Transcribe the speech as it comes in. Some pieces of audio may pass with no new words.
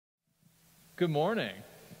Good morning.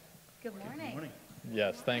 Good morning. Good morning.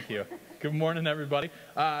 Yes, thank you. Good morning, everybody.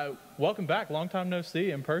 Welcome back. Long time no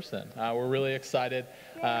see in person. We're really excited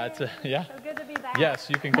So good to be back.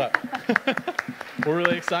 Yes, you can clap. We're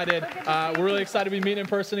really excited. We're really excited to be meeting in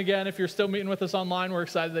person again. If you're still meeting with us online, we're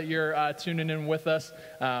excited that you're tuning in with us.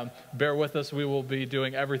 Bear with us. We will be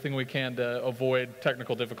doing everything we can to avoid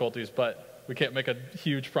technical difficulties, but we can't make a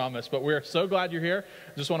huge promise. But we're so glad you're here.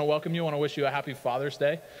 Just want to welcome you. I want to wish you a happy Father's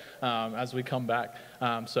Day as we come back.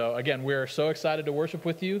 So again, we're so excited to worship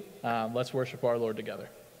with you. Let's worship our Lord together.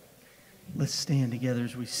 Let's stand together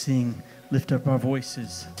as we sing, lift up our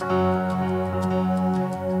voices. Who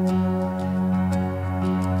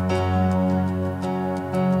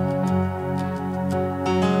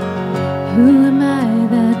am I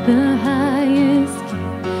that the highest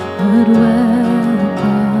King would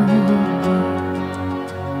welcome me?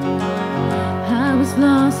 I was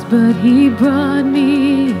lost, but He brought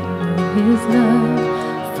me His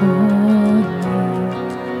love for me.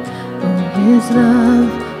 Oh, His love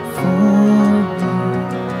for me.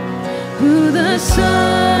 Who the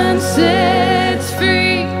Son sets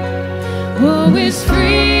free, oh, is free.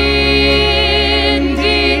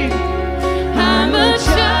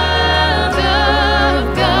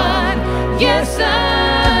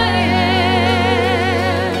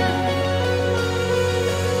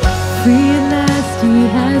 Free at last, He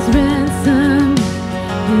has ransomed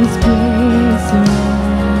His grace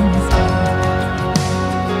around me.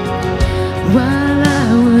 While I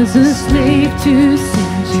was a slave to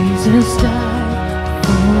sin, Jesus died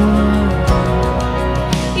for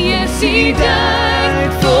me. Yes, He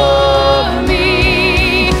died for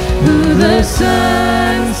me. Who the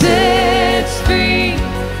Son sets free,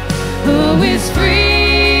 oh, is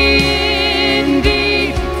free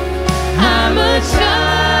indeed. I'm a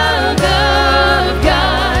child of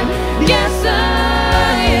God, yes I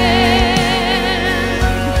am.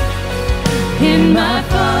 In my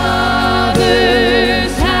Father's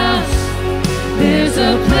house, there's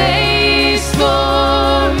a place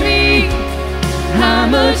for me.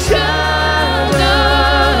 I'm a child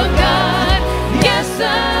of God, yes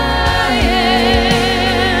I am.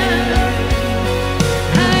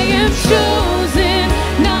 I am chosen,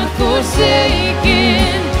 not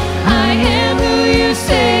forsaken. I am who you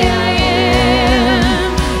say I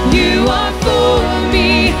am. You are for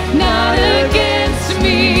me, not against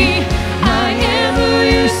me. I am who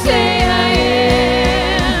you say I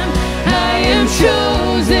am. I am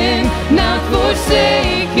chosen, not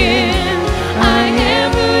forsaken. I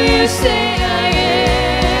am who you say I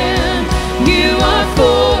am. You are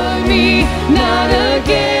for me, not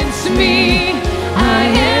against me. I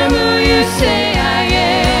am who you say I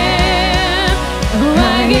am. Oh,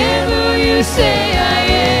 I am who you say I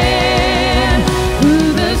am. Who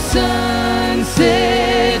the Son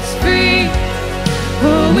sets free,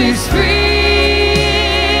 oh, is free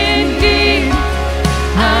indeed.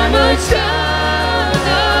 I'm a child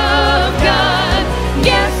of God,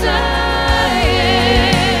 yes I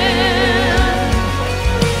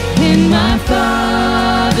am. In my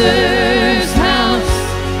Father's house,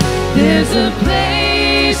 there's a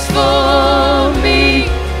place for me.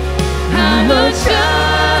 I'm a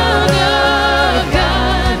child of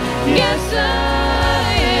God, yes I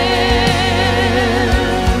am.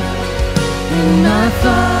 In my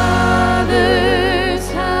Father's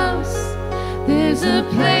house, there's a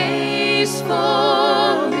place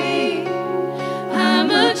for me. I'm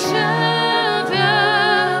a child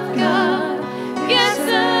of God, yes I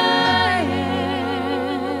am.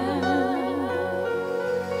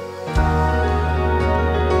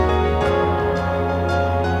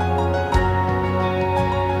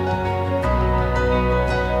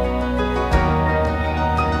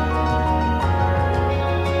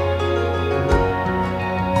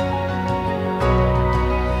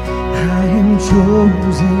 I am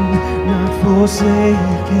chosen, not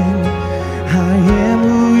forsaken. I am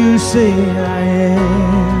who you say I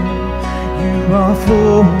am. You are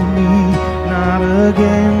for me, not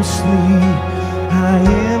against me. I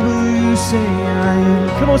am who you say I am.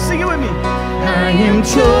 Come on, sing it with me. I am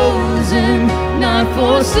chosen, not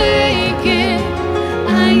forsaken. I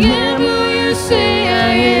am who you say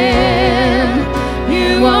I am.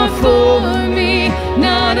 You are for me,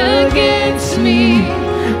 not against me.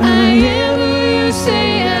 I am who you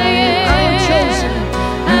say I am.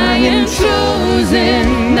 I am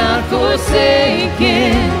chosen, not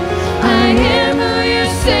forsaken. I am who you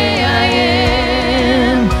say I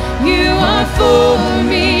am. You are for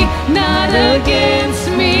me, not against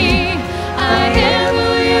me. I am who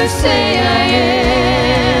you say I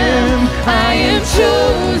am. I am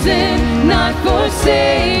chosen, not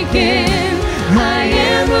forsaken. I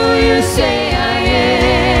am who you say I am.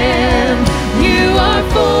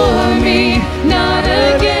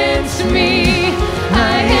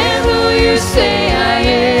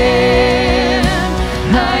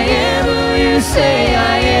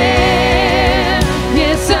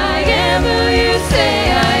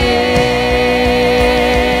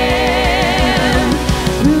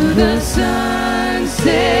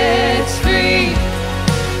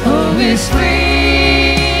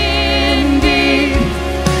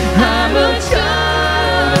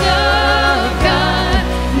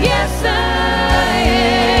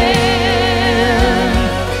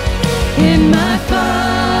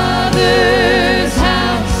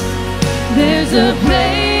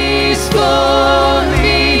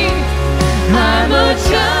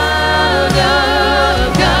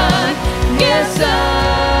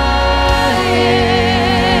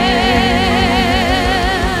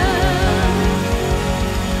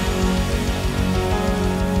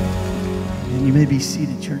 And you may be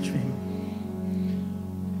seated, church family.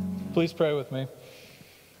 Please pray with me.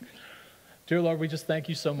 Dear Lord, we just thank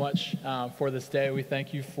you so much for this day. We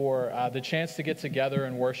thank you for the chance to get together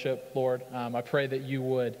and worship, Lord. I pray that you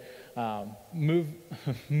would move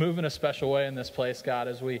in a special way in this place, God,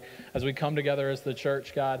 as we come together as the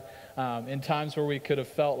church, God. In times where we could have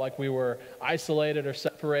felt like we were isolated or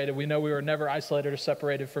separated, we know we were never isolated or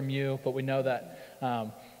separated from you, but we know that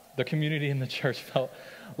the community in the church felt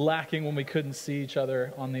lacking when we couldn't see each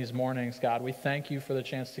other on these mornings, God. We thank you for the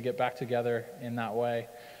chance to get back together in that way.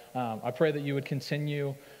 I pray that you would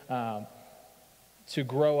continue to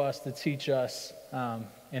grow us, to teach us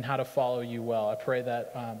in how to follow you well. I pray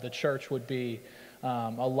that the church would be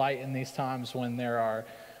a light in these times when there's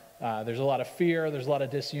a lot of fear, there's a lot of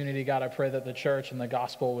disunity. God, I pray that the church and the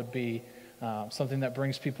gospel would be something that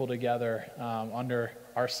brings people together under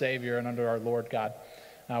our Savior and under our Lord, God.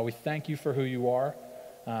 We thank you for who you are.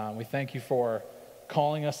 We thank you for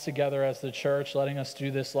calling us together as the church, letting us do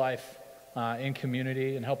this life in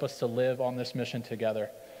community and help us to live on this mission together.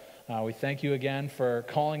 We thank you again for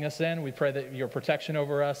calling us in. We pray that your protection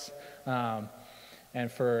over us and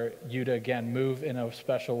for you to, again, move in a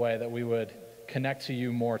special way, that we would connect to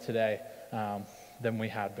you more today than we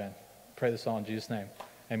had been. Pray this all in Jesus' name.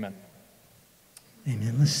 Amen.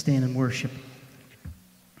 Amen. Let's stand and worship.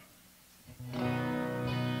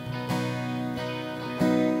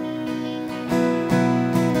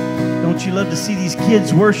 Don't you love to see these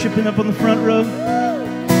kids worshiping up on the front row?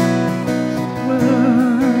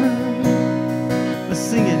 Let's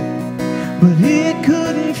sing it. But it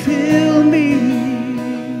couldn't fill me.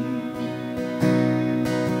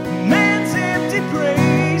 Man's empty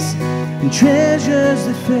praise and treasures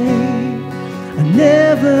that fade are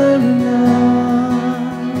never enough.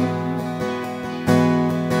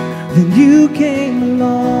 Then you came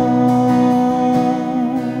along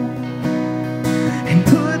and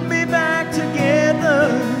put me back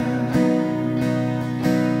together,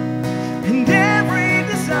 and every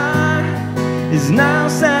desire is now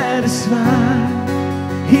satisfied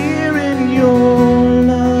here in your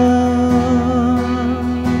love.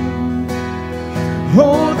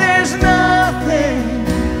 Oh, there's nothing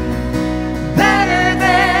better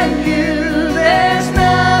than you. There's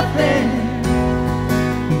nothing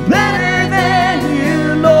better than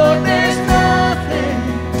you, Lord. There's nothing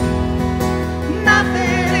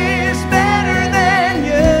is better than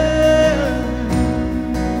you.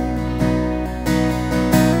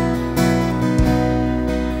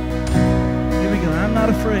 Here we go. I'm not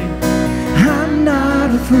afraid. I'm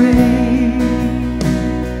not afraid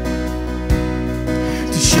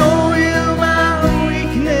to show you my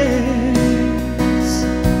weakness,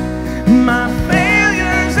 my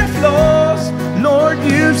failures and flaws. Lord,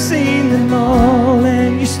 you've seen them all,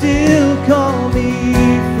 and you still call me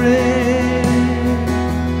friend.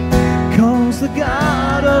 'Cause the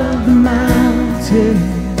God of the mountain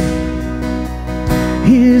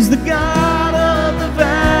is the God of the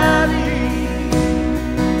valley,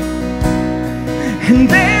 and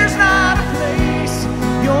there's not a place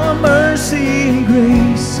your mercy and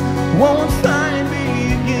grace won't find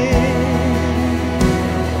me again.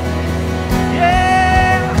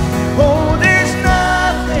 Yeah. Oh, there's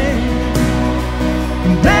nothing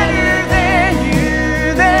better than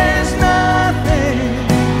you. There's nothing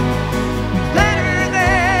better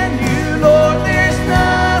than you, Lord. There's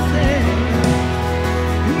nothing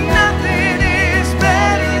is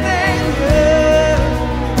better than you.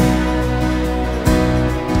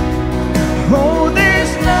 Oh,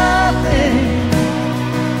 there's nothing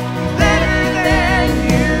better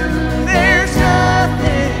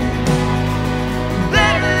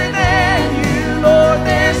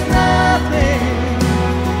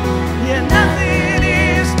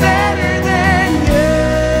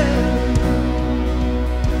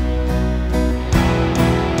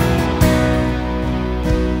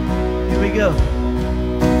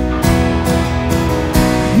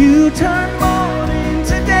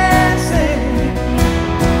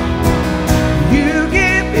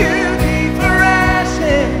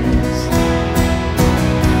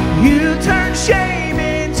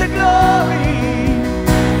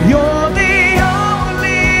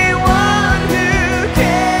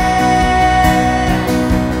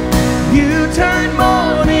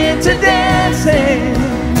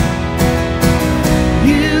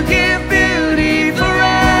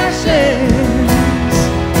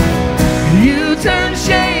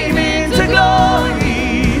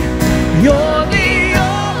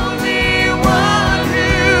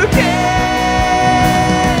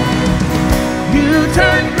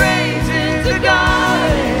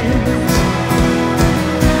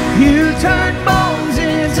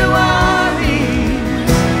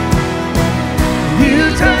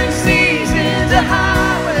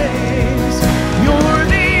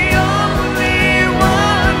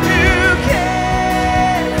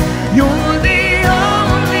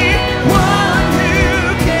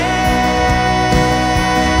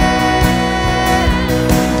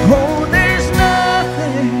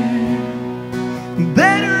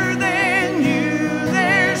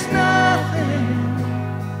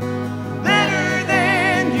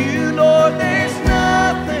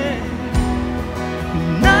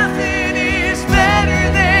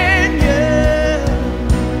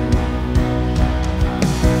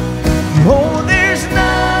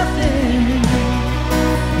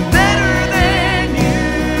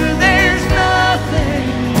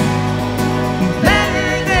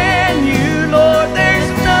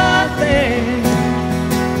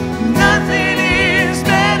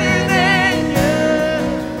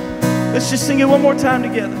it one more time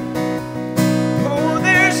together. Oh,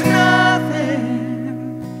 there's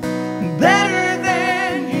nothing better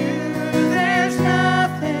than you. There's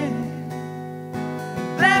nothing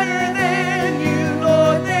better than you,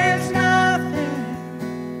 Lord. There's nothing.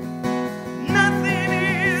 Nothing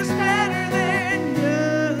is better than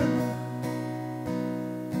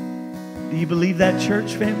you. Do you believe that,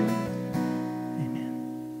 church family?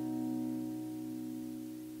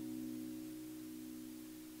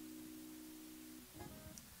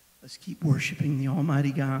 Let's keep worshiping the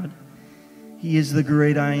Almighty God. He is the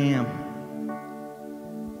great I am.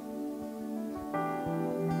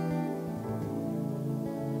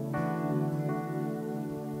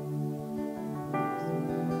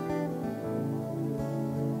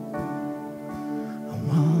 I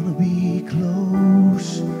want to be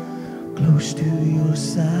close, close to your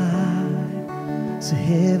side. So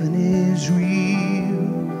heaven is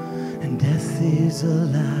real and death is a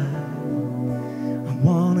lie. I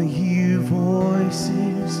want to hear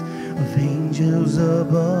voices of angels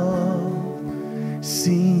above,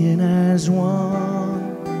 singing as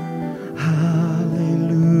one.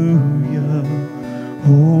 Hallelujah.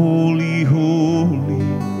 Holy, holy,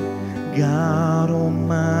 God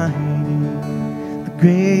Almighty, the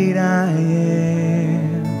great I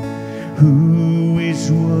am, who is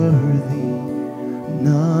worthy,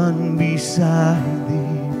 none beside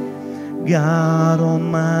thee, God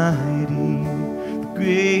Almighty,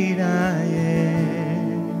 great I am.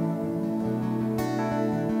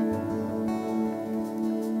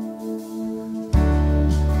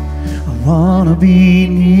 I want to be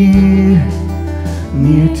near,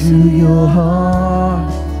 near to your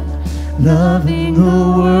heart, loving the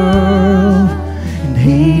world and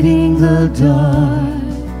hating the dark.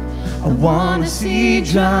 I want to see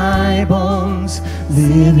dry bones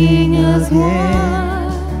living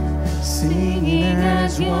again, singing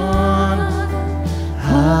as one.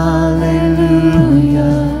 Hallelujah,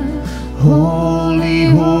 holy,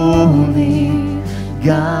 holy,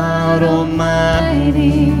 God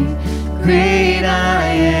Almighty, great I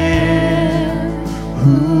am,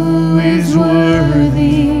 who is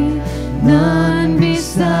worthy, none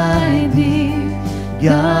beside thee,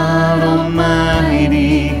 God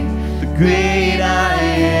Almighty, the great I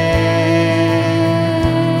am.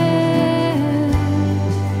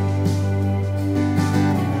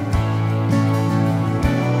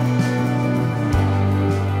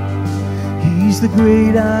 He's the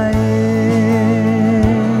great I am,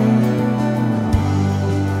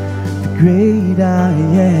 the great I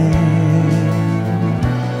am.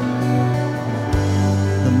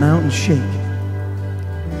 The mountains shake,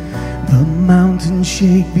 the mountains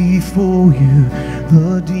shake before you,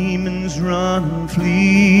 the demons run and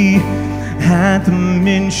flee at the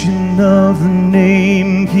mention of the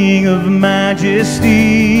name King of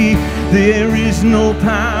Majesty. There is no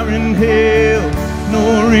power in hell,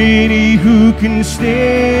 nor any who can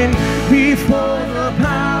stand before the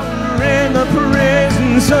power and the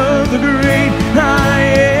presence of the great I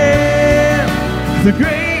am. The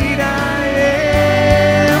great I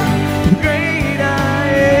am, the great I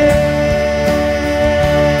am,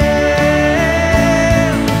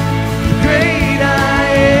 the great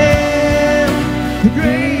I am, the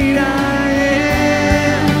great I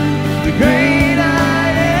am, the great I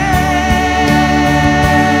am.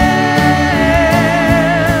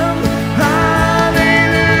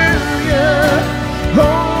 Hallelujah,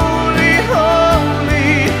 holy,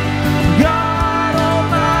 holy, God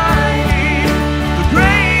Almighty, the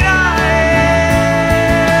great I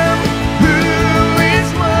am, who is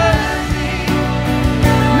worthy,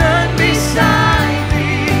 none beside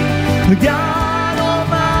thee, the God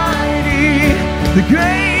Almighty, the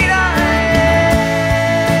great I am,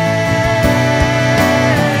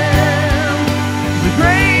 the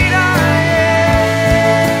great I am,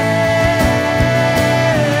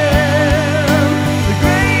 the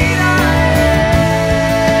great I am,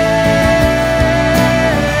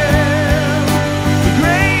 the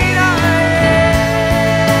great I am.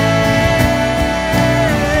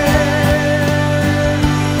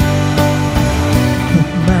 The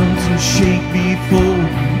mountains shake before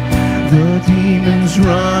you, the demons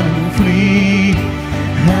run and flee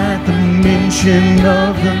at the mention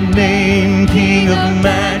of the name King of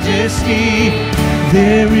Majesty.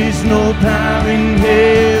 There is no power in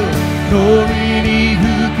hell, nor any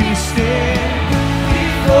who can stand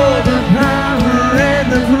before the power and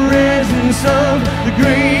the presence of the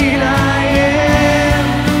great I am,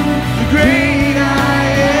 the great I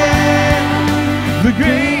am, the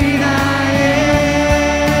great I am,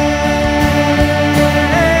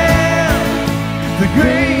 the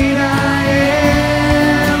great I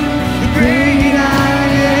am, the great I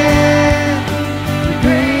am,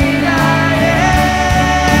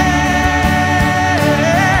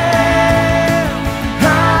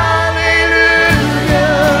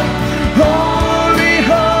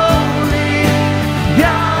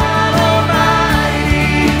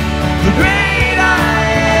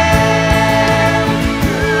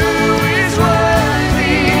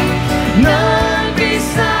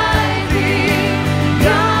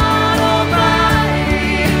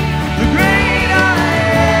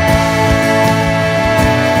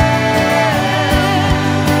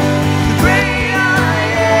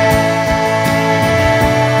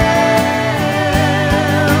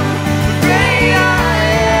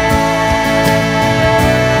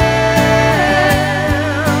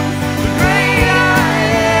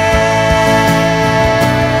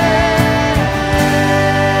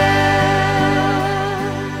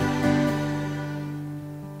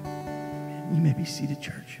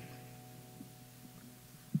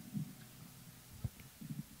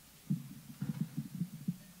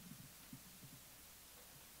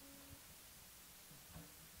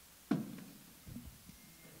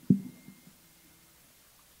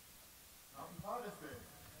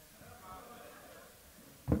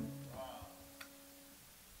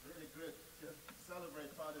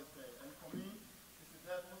 Father's Day. And for me, it's the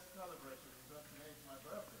devil's celebration because today is my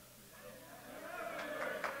birthday.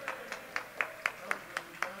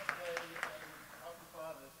 Celebrating birthday and happy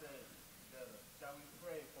Father's Day together. Shall we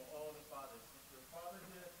pray for all the fathers? If you're a father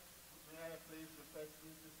here, may I please request you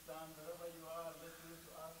to stand wherever you are listening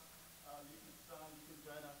to us. You can stand, you can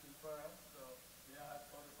join us in prayer. So may I ask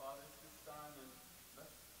all the fathers to stand and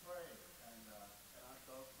let's pray and ask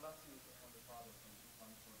God's blessings upon the fathers in this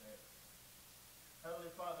wonderful day.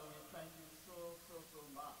 Heavenly Father, we thank you so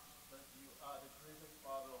much that you are the greatest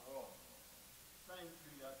Father of all. Thank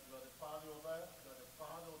you that you are the Father of earth, you are the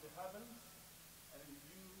Father of the heavens, and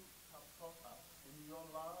you have taught us in your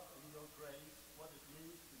love and your grace what it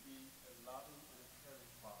means to be a loving and a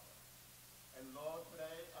caring Father. And Lord,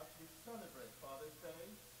 today, as we celebrate Father's Day,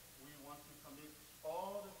 we want to commit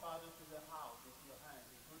all the fathers in the house into your hands,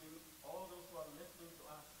 including all those who are listening to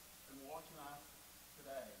us and watching us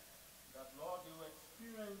today. That, Lord, you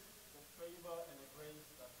experience the favor and the grace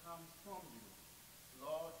that comes from you.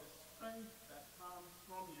 Lord, the strength that comes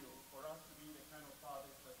from you for us to be the kind of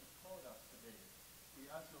fathers that you called us to be.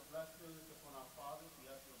 We ask your blessings upon our fathers.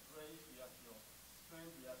 We ask your grace. We ask your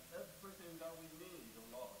strength. We ask everything that we need, O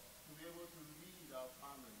Lord, to be able to lead our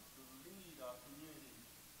families, to lead our communities,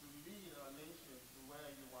 to lead our nation to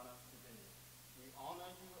where you want us to be. We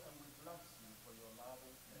honor you and we bless you for your love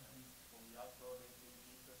and care. For we ask all this in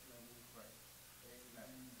Jesus' name we pray. Amen.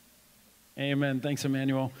 Amen. Thanks,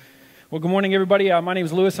 Emmanuel. Well, good morning, everybody. My name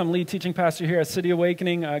is Lewis. I'm lead teaching pastor here at City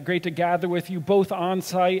Awakening. Great to gather with you both on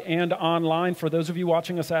site and online. For those of you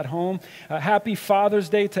watching us at home, happy Father's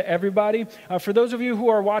Day to everybody. For those of you who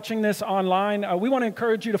are watching this online, we want to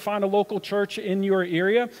encourage you to find a local church in your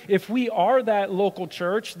area. If we are that local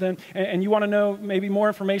church, then and you want to know maybe more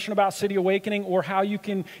information about City Awakening or how you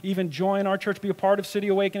can even join our church, be a part of City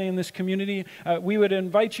Awakening in this community, we would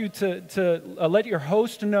invite you to let your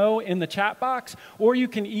host know in the chat box, or you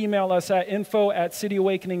can email us at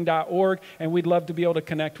info@cityawakening.org, and we'd love to be able to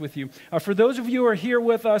connect with you. For those of you who are here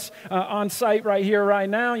with us on site right here, right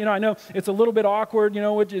now, I know it's a little bit awkward,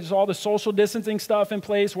 which is all the social distancing stuff in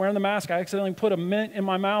place, wearing the mask. I accidentally put a mint in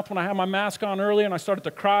my mouth when I had my mask on earlier, and I started to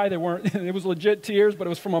cry. It was legit tears, but it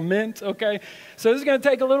was from a mint, okay? So this is going to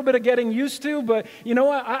take a little bit of getting used to, but you know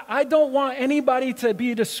what? I don't want anybody to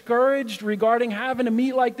be discouraged regarding having to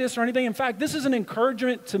meet like this or anything. In fact, this is an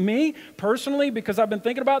encouragement to me personally, because I've been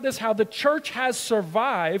thinking about this, how the church has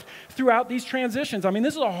survived throughout these transitions. I mean,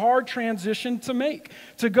 this is a hard transition to make.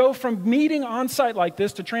 To go from meeting on site like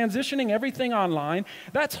this to transitioning everything online,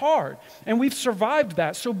 that's hard. And we've survived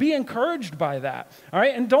that. So be encouraged by that. All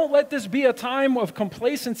right? And don't let this be a time of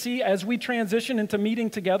complacency as we transition into meeting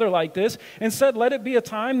together like this. Instead, let it be a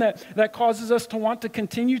time that causes us to want to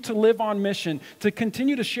continue to live on mission, to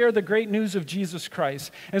continue to share the great news of Jesus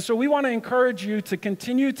Christ. And so we want to encourage you to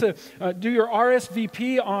continue to do your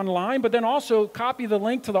RSVP online, but then also copy the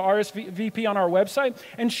link to the RSVP on our website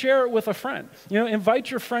and share it with a friend.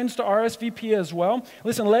 Invite your friends to RSVP as well.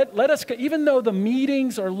 Listen, let us, even though the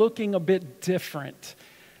meetings are looking a bit different,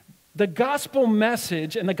 the gospel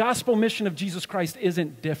message and the gospel mission of Jesus Christ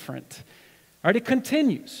isn't different. All right, it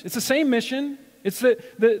continues. It's the same mission. It's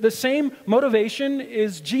the same motivation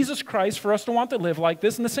is Jesus Christ for us to want to live like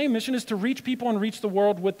this, and the same mission is to reach people and reach the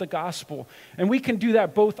world with the gospel. And we can do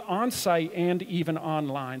that both on site and even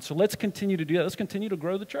online. So let's continue to do that. Let's continue to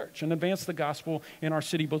grow the church and advance the gospel in our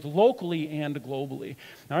city, both locally and globally.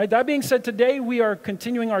 All right, that being said, today we are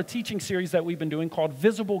continuing our teaching series that we've been doing called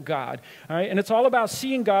Visible God. All right, and it's all about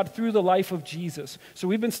seeing God through the life of Jesus. So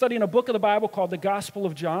we've been studying a book of the Bible called the Gospel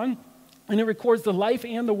of John. And it records the life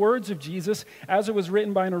and the words of Jesus as it was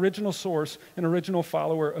written by an original source, an original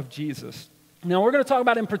follower of Jesus. Now, what we're going to talk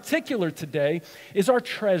about in particular today is our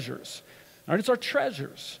treasures. All right, it's our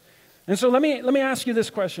treasures. And so let me ask you this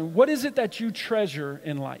question. What is it that you treasure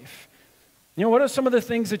in life? What are some of the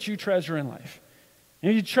things that you treasure in life?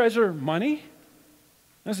 You treasure money.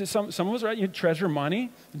 Some of us, right? You treasure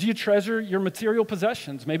money. Do you treasure your material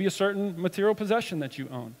possessions? Maybe a certain material possession that you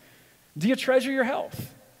own. Do you treasure your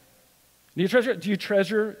health? Do you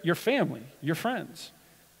treasure your family, your friends?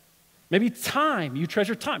 Maybe time. You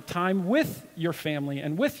treasure time with your family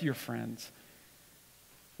and with your friends.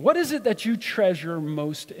 What is it that you treasure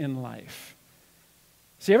most in life?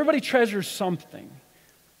 See, everybody treasures something.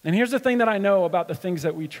 And here's the thing that I know about the things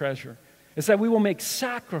that we treasure, is that we will make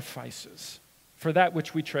sacrifices for that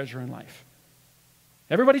which we treasure in life.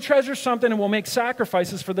 Everybody treasures something and will make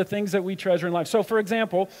sacrifices for the things that we treasure in life. So, for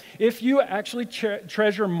example, if you actually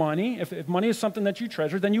treasure money, if money is something that you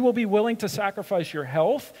treasure, then you will be willing to sacrifice your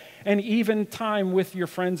health and even time with your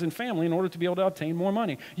friends and family in order to be able to obtain more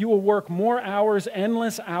money. You will work more hours,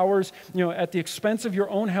 endless hours, at the expense of your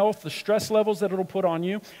own health, the stress levels that it'll put on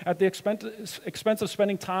you, at the expense of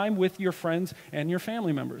spending time with your friends and your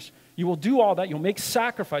family members. You will do all that. You'll make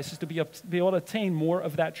sacrifices to be able to attain more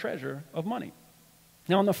of that treasure of money.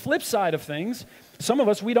 Now, on the flip side of things, some of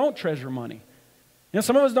us, we don't treasure money.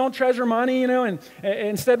 Some of us don't treasure money, and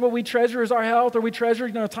instead what we treasure is our health, or we treasure,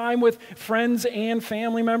 time with friends and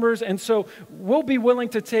family members. And so we'll be willing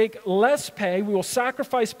to take less pay. We will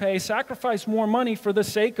sacrifice pay, sacrifice more money for the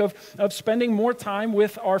sake of spending more time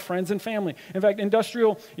with our friends and family. In fact,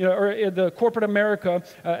 the corporate America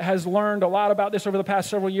has learned a lot about this over the past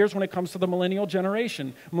several years when it comes to the millennial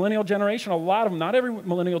generation. Millennial generation, a lot of them, not every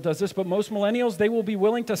millennial does this, but most millennials, they will be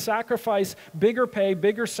willing to sacrifice bigger pay,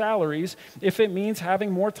 bigger salaries, if it means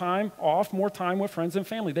having more time off, more time with friends and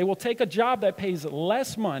family. They will take a job that pays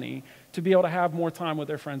less money to be able to have more time with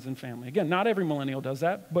their friends and family. Again, not every millennial does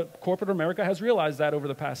that, but corporate America has realized that over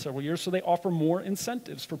the past several years, so they offer more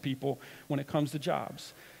incentives for people when it comes to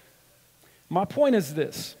jobs. My point is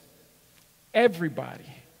this: everybody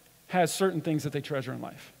has certain things that they treasure in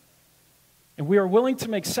life, and we are willing to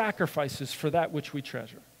make sacrifices for that which we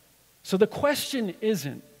treasure. So the question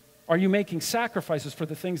isn't, are you making sacrifices for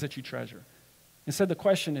the things that you treasure? Instead, the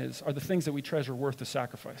question is, are the things that we treasure worth the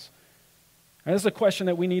sacrifice? And this is a question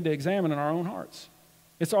that we need to examine in our own hearts.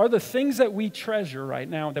 Are the things that we treasure right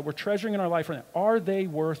now, that we're treasuring in our life right now, are they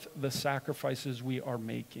worth the sacrifices we are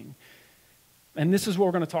making? And this is what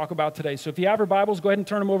we're going to talk about today. So if you have your Bibles, go ahead and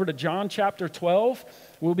turn them over to John chapter 12.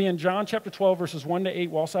 We'll be in John chapter 12, verses 1 to 8.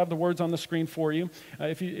 We'll also have the words on the screen for you.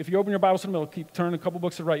 If you open your Bibles to the middle, keep turning a couple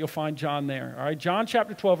books to the right, you'll find John there. All right, John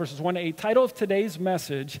chapter 12, verses 1 to 8. Title of today's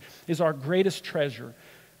message is Our Greatest Treasure. All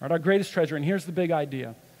right, our greatest treasure. And here's the big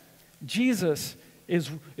idea. Jesus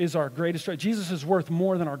is our greatest treasure. Jesus is worth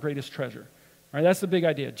more than our greatest treasure. All right, that's the big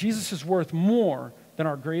idea. Jesus is worth more than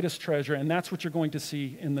our greatest treasure, and that's what you're going to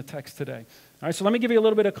see in the text today. All right, so let me give you a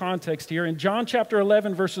little bit of context here. In John chapter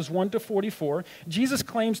 11, verses 1 to 44, Jesus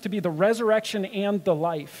claims to be the resurrection and the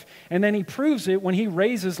life. And then he proves it when he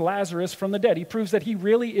raises Lazarus from the dead. He proves that he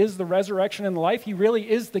really is the resurrection and the life. He really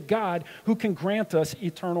is the God who can grant us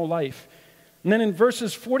eternal life. And then in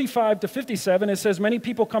verses 45 to 57, it says, many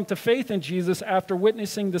people come to faith in Jesus after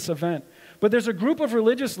witnessing this event. But there's a group of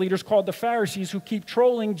religious leaders called the Pharisees who keep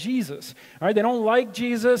trolling Jesus. All right, they don't like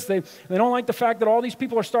Jesus. They don't like the fact that all these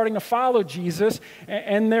people are starting to follow Jesus.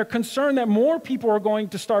 And they're concerned that more people are going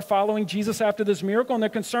to start following Jesus after this miracle. And they're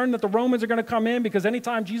concerned that the Romans are going to come in, because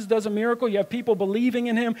anytime Jesus does a miracle, you have people believing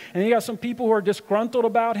in him. And you have some people who are disgruntled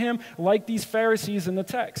about him, like these Pharisees in the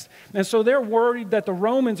text. And so they're worried that the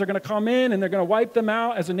Romans are going to come in and they're going to wipe them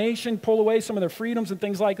out as a nation, pull away some of their freedoms and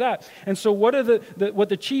things like that. And so what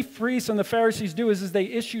the chief priests and the Pharisees do is they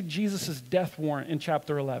issued Jesus' death warrant in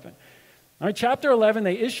chapter 11. All right, chapter 11,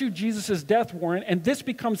 they issued Jesus' death warrant, and this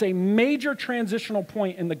becomes a major transitional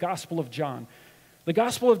point in the Gospel of John. The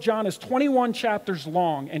Gospel of John is 21 chapters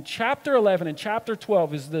long, and chapter 11 and chapter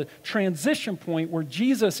 12 is the transition point where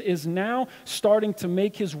Jesus is now starting to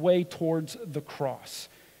make his way towards the cross.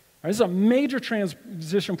 All right, this is a major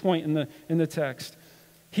transition point in the text.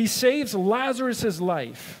 He saves Lazarus'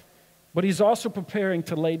 life, but he's also preparing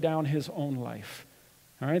to lay down his own life.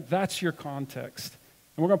 All right, that's your context.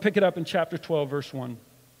 And we're going to pick it up in chapter 12, verse 1.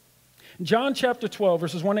 John chapter 12,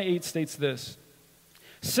 verses 1 to 8 states this: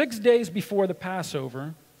 6 days before the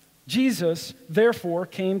Passover, Jesus, therefore,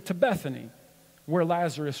 came to Bethany, where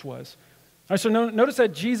Lazarus was. All right, so notice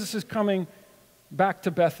that Jesus is coming back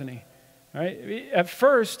to Bethany. All right. At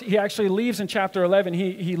first, he actually leaves in chapter 11.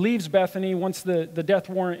 He leaves Bethany once the death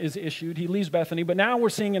warrant is issued. He leaves Bethany. But now we're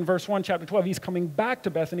seeing in verse 1, chapter 12, he's coming back to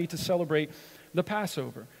Bethany to celebrate the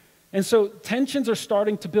Passover. And so tensions are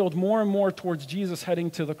starting to build more and more towards Jesus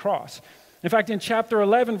heading to the cross. In fact, in chapter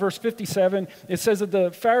 11, verse 57, it says that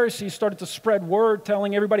the Pharisees started to spread word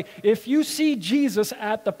telling everybody, if you see Jesus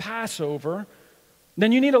at the Passover,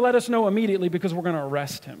 then you need to let us know immediately, because we're going to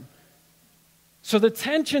arrest him. So the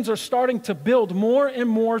tensions are starting to build more and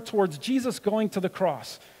more towards Jesus going to the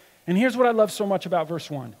cross. And here's what I love so much about verse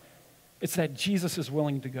 1. It's that Jesus is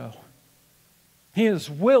willing to go. He is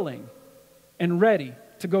willing and ready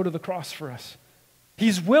to go to the cross for us.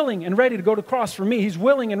 He's willing and ready to go to the cross for me. He's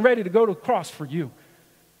willing and ready to go to the cross for you.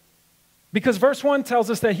 Because verse 1 tells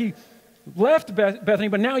us that he left Bethany,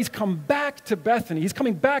 but now he's come back to Bethany. He's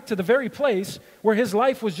coming back to the very place where his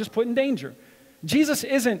life was just put in danger. Jesus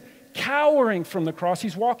isn't cowering from the cross.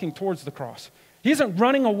 He's walking towards the cross. He isn't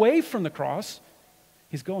running away from the cross.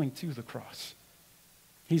 He's going to the cross.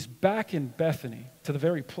 He's back in Bethany, to the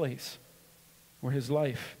very place where his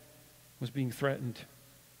life was being threatened.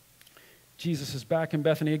 Jesus is back in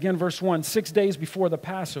Bethany. Again, verse 1, 6 days before the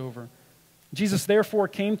Passover. Jesus therefore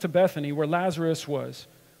came to Bethany where Lazarus was,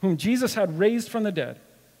 whom Jesus had raised from the dead.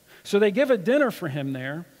 So they give a dinner for him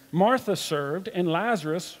there. Martha served, and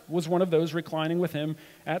Lazarus was one of those reclining with him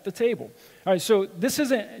at the table. All right, so this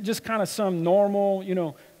isn't just kind of some normal,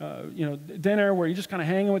 dinner where you're just kind of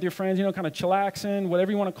hanging with your friends, kind of chillaxing,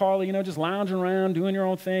 whatever you want to call it, just lounging around, doing your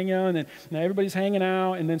own thing, and then everybody's hanging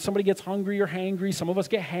out, and then somebody gets hungry or hangry. Some of us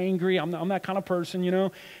get hangry. I'm that kind of person,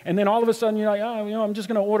 And then all of a sudden you're like, I'm just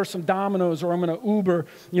going to order some Domino's or I'm going to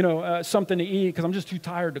Uber, something to eat because I'm just too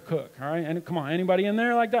tired to cook. All right, and come on, anybody in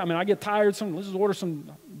there like that? I mean, I get tired. Let's just order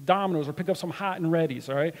some Domino's or pick up some hot and readies.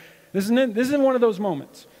 All right, this isn't one of those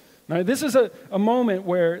moments. All right, this is a moment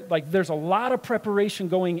where there's a lot of preparation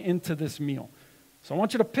going into this meal. So I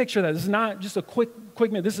want you to picture that. This is not just a quick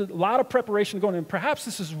meal. This is a lot of preparation going in. Perhaps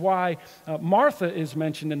this is why Martha is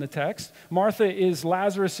mentioned in the text. Martha is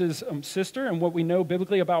Lazarus' sister, and what we know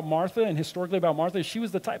biblically about Martha and historically about Martha is she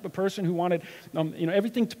was the type of person who wanted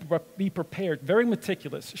everything to be prepared, very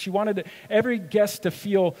meticulous. She wanted every guest to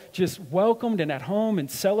feel just welcomed and at home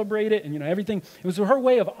and celebrated, and everything. It was her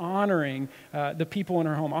way of honoring the people in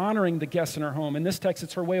her home, honoring the guests in her home. In this text,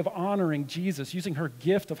 it's her way of honoring Jesus, using her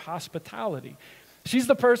gift of hospitality. She's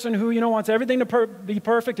the person who, wants everything to be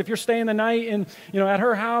perfect. If you're staying the night and, at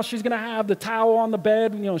her house, she's going to have the towel on the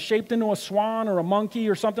bed, shaped into a swan or a monkey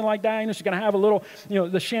or something like that. She's going to have a little,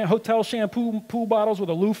 the hotel shampoo pool bottles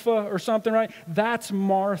with a loofah or something, right? That's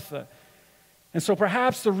Martha. And so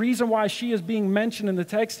perhaps the reason why she is being mentioned in the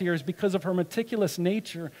text here is because of her meticulous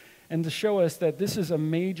nature and to show us that this is a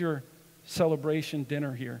major celebration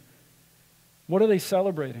dinner here. What are they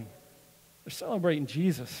celebrating? They're celebrating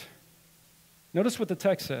Jesus. Notice what the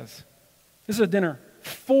text says. This is a dinner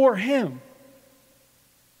for him.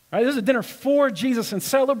 Right? This is a dinner for Jesus in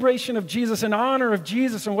celebration of Jesus, in honor of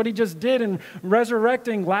Jesus and what he just did in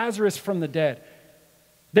resurrecting Lazarus from the dead.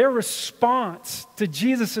 Their response to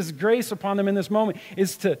Jesus' grace upon them in this moment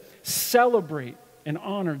is to celebrate and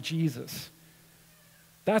honor Jesus.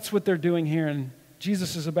 That's what they're doing here, and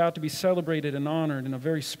Jesus is about to be celebrated and honored in a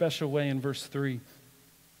very special way in verse 3.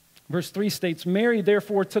 Verse 3 states, Mary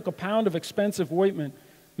therefore took a pound of expensive ointment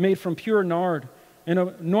made from pure nard and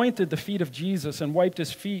anointed the feet of Jesus and wiped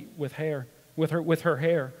his feet with her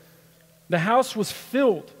hair. The house was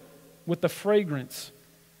filled with the fragrance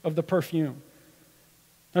of the perfume.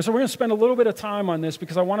 And so we're going to spend a little bit of time on this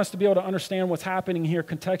because I want us to be able to understand what's happening here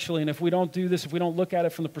contextually. And if we don't do this, if we don't look at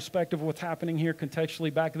it from the perspective of what's happening here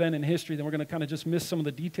contextually back then in history, then we're going to kind of just miss some of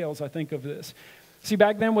the details, I think, of this. See,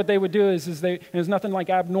 back then what they would do is there's nothing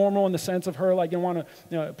like abnormal in the sense of her like you want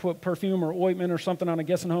to put perfume or ointment or something on a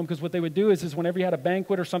guest in home, because what they would do is whenever you had a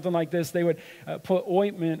banquet or something like this, they would put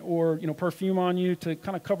ointment or perfume on you to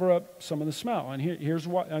kind of cover up some of the smell. And here's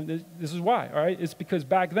why. This is why. All right, it's because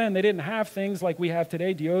back then they didn't have things like we have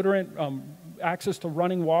today, deodorant, access to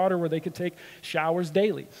running water where they could take showers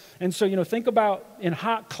daily. And so think about in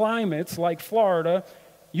hot climates like Florida,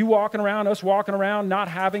 us walking around not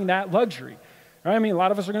having that luxury. Right? I mean, a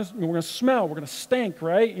lot of us we're going to smell, we're going to stink,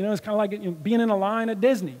 right? It's kind of like being in a line at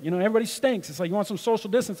Disney. Everybody stinks. It's like you want some social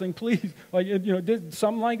distancing, please,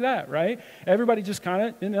 something like that, right? Everybody just kind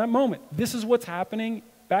of in that moment. This is what's happening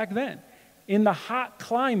back then. In the hot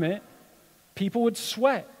climate, people would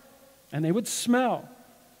sweat and they would smell.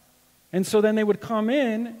 And so then they would come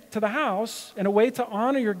in to the house, and a way to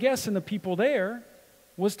honor your guests and the people there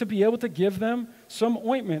was to be able to give them some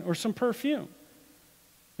ointment or some perfume.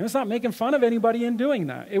 And it's not making fun of anybody in doing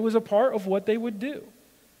that. It was a part of what they would do.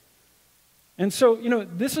 And so,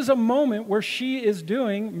 this is a moment where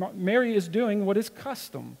Mary is doing what is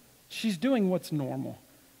custom. She's doing what's normal.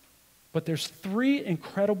 But there's three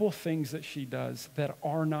incredible things that she does that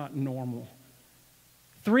are not normal.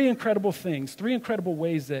 Three incredible things, three incredible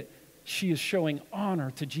ways that she is showing honor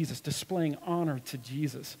to Jesus, displaying honor to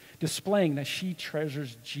Jesus, displaying that she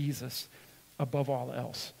treasures Jesus above all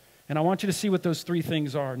else. And I want you to see what those three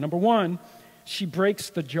things are. Number one, she breaks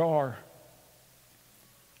the jar.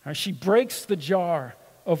 Right, she breaks the jar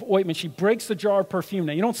of ointment. She breaks the jar of perfume.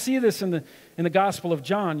 Now, you don't see this in the Gospel of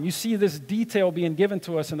John. You see this detail being given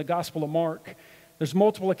to us in the Gospel of Mark. There's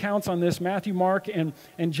multiple accounts on this, Matthew, Mark, and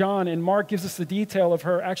John. And Mark gives us the detail of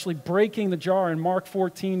her actually breaking the jar in Mark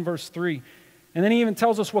 14, verse 3. And then he even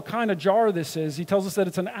tells us what kind of jar this is. He tells us that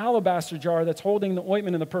it's an alabaster jar that's holding the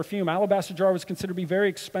ointment and the perfume. Alabaster jar was considered to be very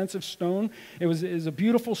expensive stone. It was a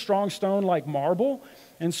beautiful, strong stone like marble.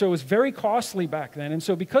 And so it was very costly back then. And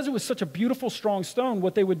so because it was such a beautiful, strong stone,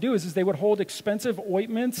 what they would do is they would hold expensive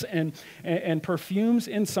ointments and perfumes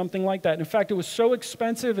in something like that. In fact, it was so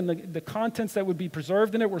expensive, and the contents that would be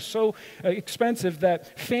preserved in it were so expensive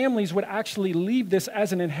that families would actually leave this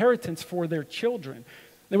as an inheritance for their children.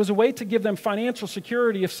 There was a way to give them financial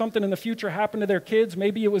security if something in the future happened to their kids.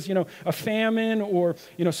 Maybe it was, a famine, or,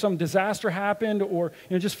 some disaster happened, or,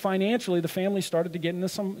 just financially the family started to get into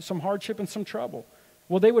some hardship and some trouble.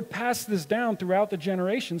 Well, they would pass this down throughout the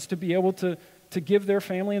generations to be able to give their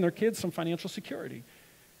family and their kids some financial security.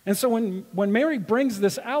 And so when Mary brings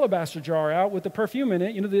this alabaster jar out with the perfume in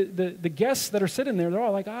it, the guests that are sitting there, they're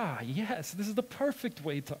all like, yes, this is the perfect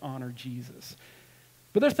way to honor Jesus.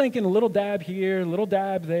 But they're thinking a little dab here, a little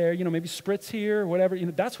dab there, maybe spritz here, or whatever.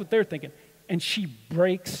 That's what they're thinking. And she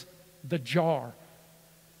breaks the jar.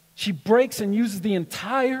 She breaks and uses the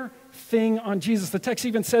entire thing on Jesus. The text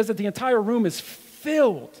even says that the entire room is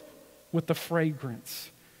filled with the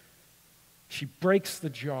fragrance. She breaks the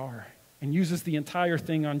jar and uses the entire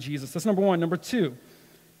thing on Jesus. That's number one. Number two,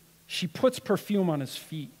 she puts perfume on his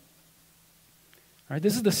feet. All right,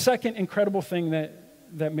 this is the second incredible thing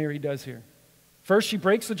that Mary does here. First, she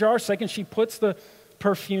breaks the jar. Second, she puts the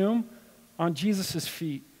perfume on Jesus'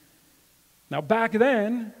 feet. Now, back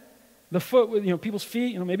then, the foot, people's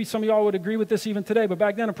feet, maybe some of y'all would agree with this even today, but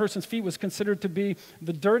back then a person's feet was considered to be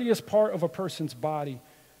the dirtiest part of a person's body.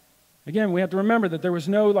 Again, we have to remember that there was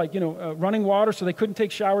no running water, so they couldn't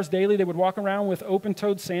take showers daily. They would walk around with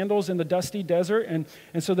open-toed sandals in the dusty desert, and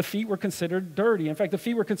so the feet were considered dirty. In fact, the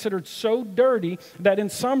feet were considered so dirty that in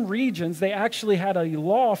some regions they actually had a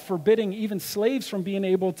law forbidding even slaves from being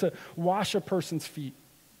able to wash a person's feet.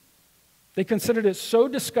 They considered it so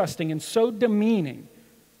disgusting and so demeaning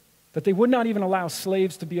that they would not even allow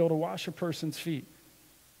slaves to be able to wash a person's feet.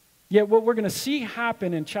 Yet what we're going to see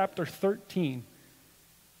happen in chapter 13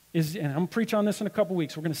 is, and I'm going to preach on this in a couple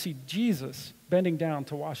weeks, we're going to see Jesus bending down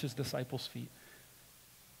to wash his disciples' feet.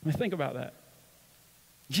 I mean, think about that.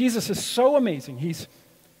 Jesus is so amazing. He's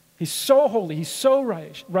so holy. He's so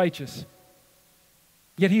righteous.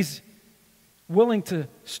 Yet he's willing to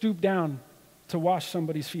stoop down to wash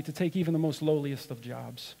somebody's feet, to take even the most lowliest of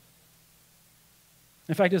jobs.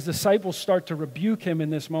 In fact, his disciples start to rebuke him in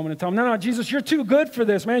this moment and tell him, no, Jesus, you're too good for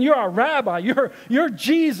this, man. You're a rabbi. You're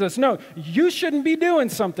Jesus. No, you shouldn't be doing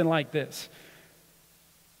something like this.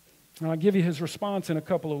 And I'll give you his response in a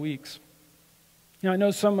couple of weeks. I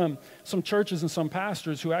know some churches and some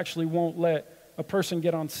pastors who actually won't let a person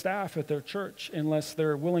get on staff at their church unless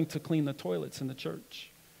they're willing to clean the toilets in the church.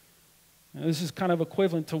 Now, this is kind of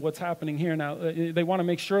equivalent to what's happening here now. They want to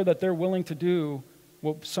make sure that they're willing to do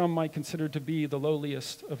what some might consider to be the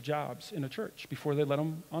lowliest of jobs in a church before they let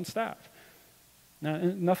them on staff. Now,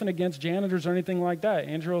 nothing against janitors or anything like that.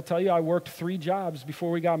 Andrew will tell you I worked 3 jobs before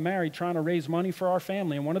we got married trying to raise money for our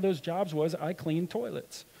family, and one of those jobs was I cleaned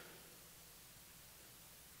toilets.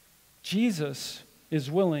 Jesus is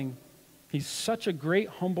willing. He's such a great,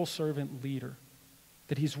 humble servant leader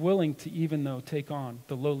that he's willing to even though take on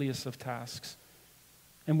the lowliest of tasks.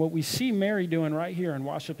 And what we see Mary doing right here in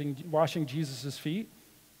washing Jesus' feet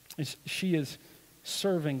is she is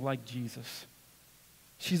serving like Jesus.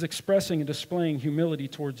 She's expressing and displaying humility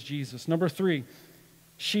towards Jesus. Number 3,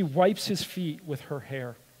 she wipes his feet with her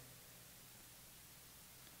hair.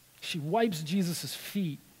 She wipes Jesus'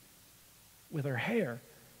 feet with her hair.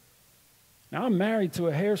 Now, I'm married to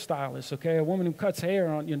a hairstylist, okay? A woman who cuts hair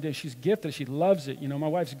on, she's gifted, she loves it. My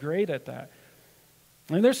wife's great at that.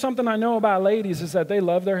 And there's something I know about ladies is that they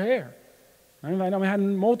love their hair. I had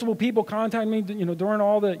multiple people contact me, during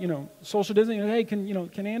all the, social distancing. Hey,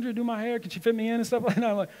 can Andrea do my hair? Can she fit me in and stuff like that?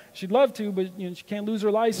 I'm like, she'd love to, but she can't lose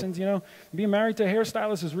her license. Being married to a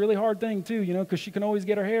hairstylist is a really hard thing too, because she can always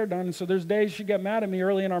get her hair done. And so there's days she got mad at me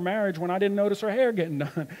early in our marriage when I didn't notice her hair getting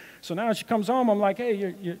done. So now she comes home, I'm like,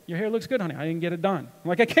 hey, your hair looks good, honey. I didn't get it done. I'm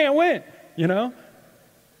like, I can't win.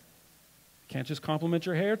 Can't just compliment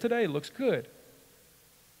your hair today. It looks good.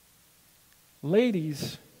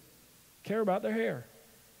 Ladies care about their hair.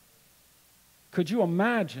 Could you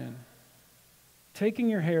imagine taking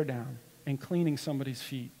your hair down and cleaning somebody's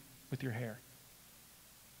feet with your hair?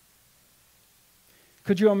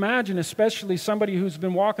 Could you imagine, especially somebody who's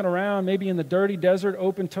been walking around maybe in the dirty desert,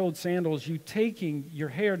 open-toed sandals, you taking your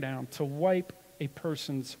hair down to wipe a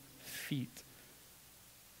person's feet?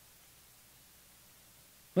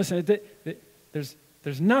 Listen,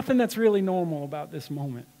 there's nothing that's really normal about this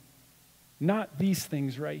moment. Not these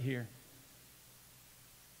things right here.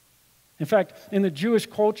 In fact, in the Jewish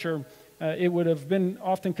culture, it would have been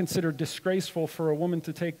often considered disgraceful for a woman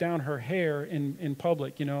to take down her hair in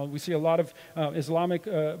public. You know, we see a lot of Islamic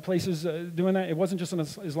places doing that. It wasn't just an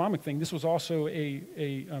Islamic thing. This was also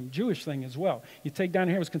a Jewish thing as well. You take down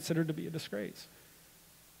your hair was considered to be a disgrace.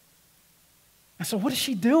 And so what is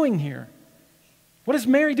she doing here? What is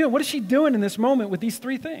Mary doing? What is she doing in this moment with these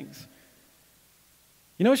three things?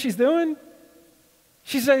 You know what she's doing?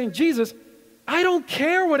 She's saying, Jesus, I don't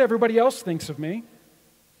care what everybody else thinks of me.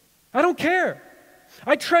 I don't care.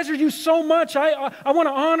 I treasure you so much. I want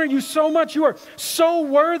to honor you so much. You are so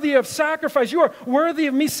worthy of sacrifice. You are worthy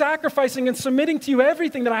of me sacrificing and submitting to you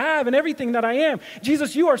everything that I have and everything that I am.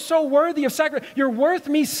 Jesus, you are so worthy of sacrifice. You're worth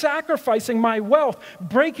me sacrificing my wealth,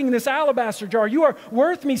 breaking this alabaster jar. You are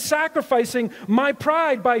worth me sacrificing my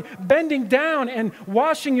pride by bending down and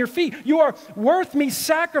washing your feet. You are worth me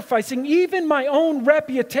sacrificing even my own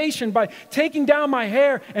reputation by taking down my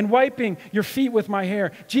hair and wiping your feet with my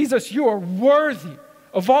hair. Jesus, you are worthy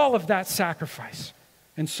of all of that sacrifice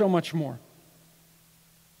and so much more.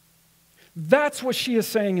 That's what she is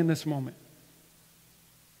saying in this moment.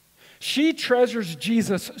 She treasures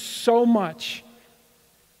Jesus so much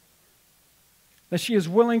that she is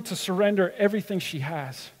willing to surrender everything she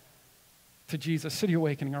has to Jesus. City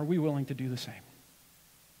Awakening, are we willing to do the same?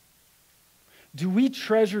 Do we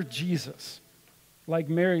treasure Jesus like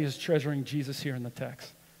Mary is treasuring Jesus here in the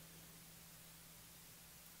text?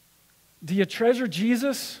 Do you treasure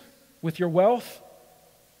Jesus with your wealth?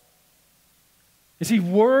 Is he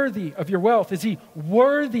worthy of your wealth? Is he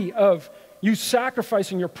worthy of you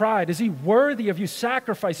sacrificing your pride? Is he worthy of you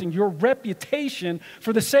sacrificing your reputation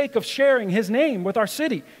for the sake of sharing his name with our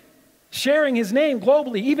city? Sharing his name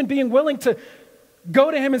globally, even being willing to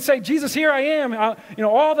go to him and say, Jesus, here I am.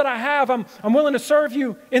 All that I have, I'm willing to serve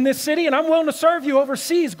you in this city, and I'm willing to serve you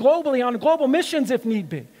overseas, globally, on global missions if need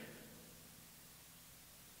be.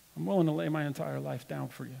 I'm willing to lay my entire life down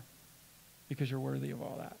for you because you're worthy of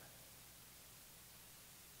all that.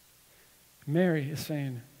 Mary is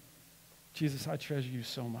saying, Jesus, I treasure you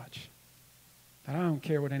so much that I don't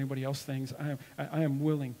care what anybody else thinks. I am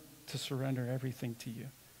willing to surrender everything to you.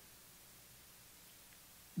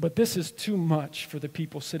 But this is too much for the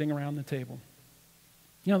people sitting around the table.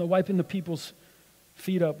 You know, the wiping the people's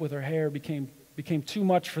feet up with her hair became too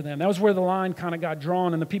much for them. That was where the line kind of got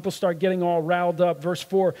drawn, and the people start getting all riled up. Verse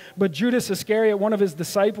 4, but Judas Iscariot, one of his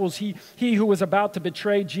disciples, he who was about to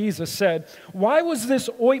betray Jesus, said, why was this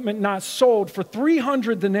ointment not sold for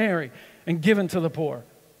 300 denarii and given to the poor?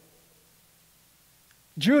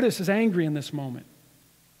 Judas is angry in this moment.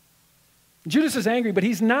 Judas is angry, but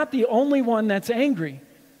he's not the only one that's angry.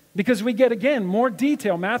 Because we get, again, more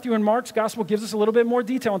detail. Matthew and Mark's gospel gives us a little bit more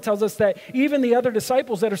detail and tells us that even the other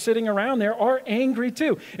disciples that are sitting around there are angry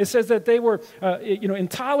too. It says that they were,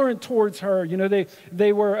 intolerant towards her.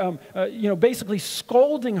 They were, basically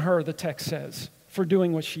scolding her, the text says, for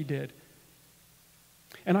doing what she did.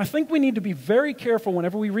 And I think we need to be very careful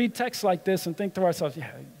whenever we read texts like this and think to ourselves,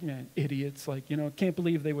 yeah, man, idiots, can't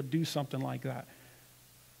believe they would do something like that.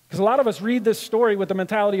 Because a lot of us read this story with the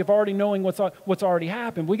mentality of already knowing what's already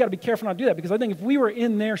happened. We got to be careful not to do that, because I think if we were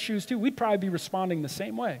in their shoes too, we'd probably be responding the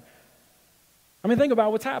same way. I mean, think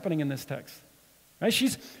about what's happening in this text. Right?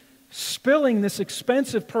 She's spilling this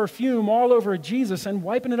expensive perfume all over Jesus and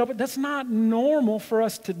wiping it up. That's not normal for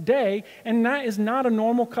us today, and that is not a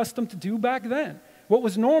normal custom to do back then. What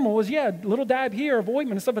was normal was, a little dab here of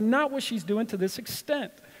ointment and stuff, but not what she's doing to this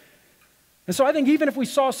extent. And so I think even if we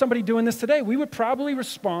saw somebody doing this today, we would probably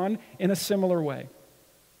respond in a similar way.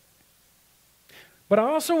 But I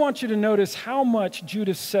also want you to notice how much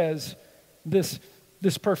Judas says this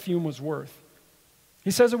perfume was worth. He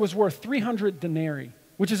says it was worth 300 denarii,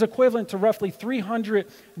 which is equivalent to roughly 300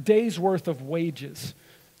 days' worth of wages.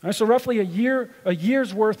 Right, so roughly a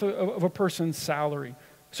year's worth of a person's salary.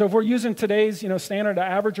 So if we're using today's, standard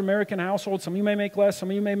average American household, some of you may make less, some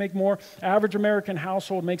of you may make more. Average American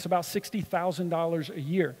household makes about $60,000 a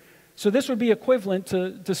year. So this would be equivalent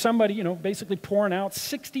to somebody, basically pouring out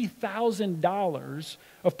 $60,000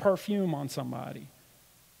 of perfume on somebody.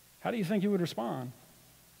 How do you think you would respond?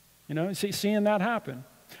 Seeing that happen.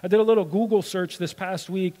 I did a little Google search this past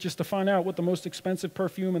week just to find out what the most expensive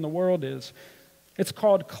perfume in the world is. It's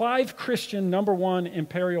called Clive Christian No. 1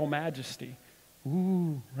 Imperial Majesty.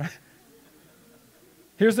 Ooh, right?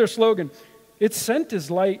 Here's their slogan. Its scent is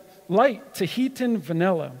light Tahitian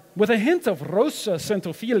vanilla with a hint of Rosa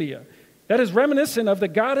centophilia that is reminiscent of the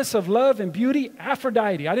goddess of love and beauty,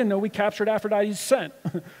 Aphrodite. I didn't know we captured Aphrodite's scent.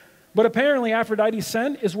 But apparently Aphrodite's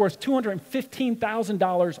scent is worth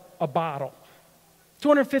 $215,000 a bottle.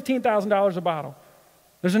 $215,000 a bottle.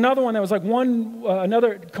 There's another one that was like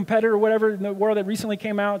another competitor or whatever in the world that recently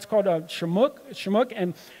came out. It's called Shamook,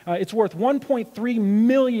 and it's worth $1.3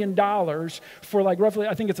 million for like roughly,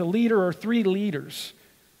 I think it's a liter or 3 liters.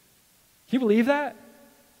 Can you believe that?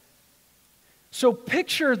 So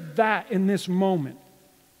picture that in this moment.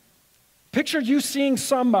 Picture you seeing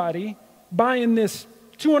somebody buying this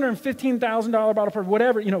 $215,000 bottle for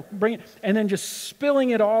whatever, bring it, and then just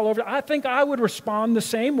spilling it all over. I think I would respond the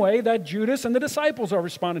same way that Judas and the disciples are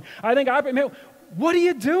responding. Man, what are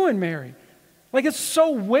you doing, Mary? Like, it's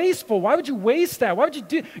so wasteful. Why would you waste that? Why would you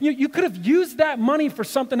do? You could have used that money for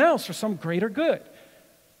something else, for some greater good.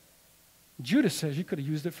 Judas says you could have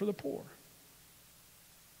used it for the poor.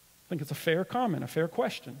 I think it's a fair comment, a fair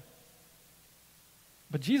question.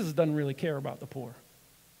 But Jesus doesn't really care about the poor.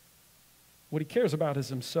 What he cares about is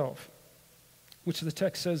himself, which the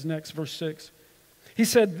text says next, verse 6. He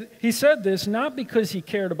said this not because he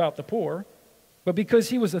cared about the poor, but because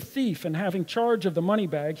he was a thief, and having charge of the money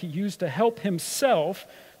bag, he used to help himself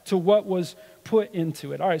to what was put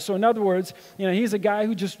into it. All right, so in other words, he's a guy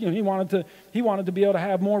who just, he wanted to be able to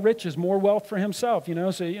have more riches, more wealth for himself,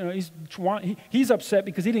 so, he's upset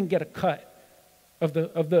because he didn't get a cut of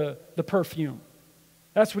the perfume.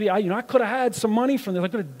 That's what I could have had some money from this. I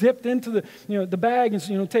could have dipped into the bag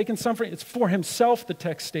and, taken some for it. It's for himself, the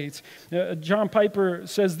text states. John Piper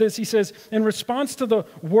says this. He says, in response to the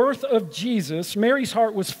worth of Jesus, Mary's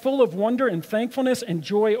heart was full of wonder and thankfulness and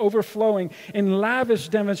joy overflowing in lavish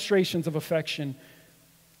demonstrations of affection.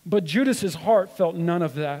 But Judas's heart felt none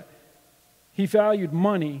of that. He valued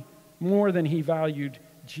money more than he valued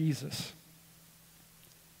Jesus.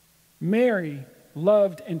 Mary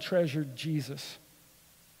loved and treasured Jesus.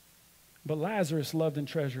 But Lazarus loved and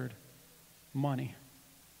treasured money.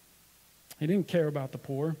 He didn't care about the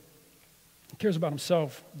poor. He cares about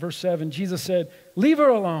himself. Verse 7, Jesus said, leave her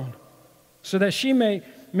alone so that she may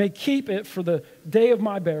keep it for the day of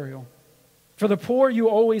my burial. For the poor you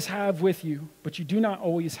always have with you, but you do not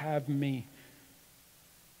always have me.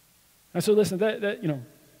 And so listen,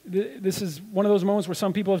 this is one of those moments where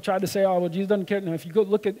some people have tried to say, oh, well, Jesus doesn't care. Now, if you go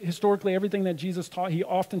look at historically everything that Jesus taught, he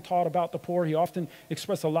often taught about the poor. He often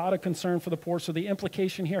expressed a lot of concern for the poor. So the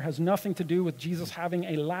implication here has nothing to do with Jesus having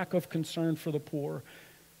a lack of concern for the poor.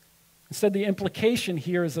 Instead, the implication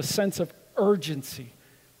here is a sense of urgency.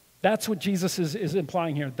 That's what Jesus is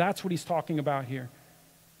implying here. That's what he's talking about here.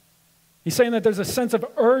 He's saying that there's a sense of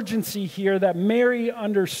urgency here that Mary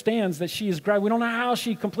understands that she is grabbed. We don't know how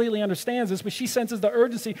she completely understands this, but she senses the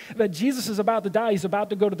urgency that Jesus is about to die. He's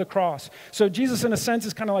about to go to the cross. So Jesus, in a sense,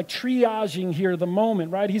 is kind of like triaging here the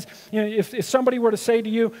moment, right? He's, if somebody were to say to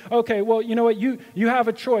you, okay, well, you know what, you have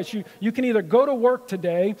a choice. You can either go to work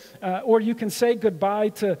today or you can say goodbye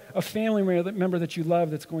to a family member that you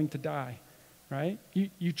love that's going to die, right?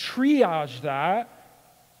 You triage that.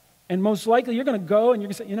 And most likely you're going to go and you're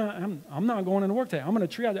going to say, I'm not going into work today. I'm going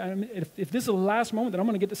to triage. If this is the last moment that I'm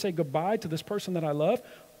going to get to say goodbye to this person that I love,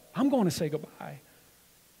 I'm going to say goodbye.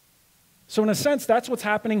 So in a sense, that's what's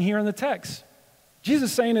happening here in the text.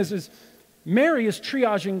 Jesus is saying is Mary is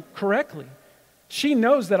triaging correctly. She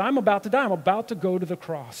knows that I'm about to die. I'm about to go to the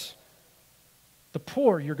cross. The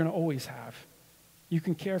poor you're going to always have. You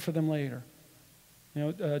can care for them later.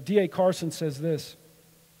 D.A. Carson says this.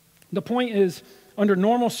 The point is, under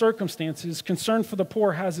normal circumstances, concern for the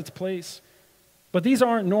poor has its place. But these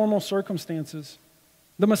aren't normal circumstances.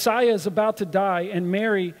 The Messiah is about to die, and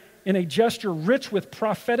Mary, in a gesture rich with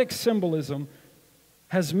prophetic symbolism,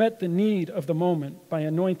 has met the need of the moment by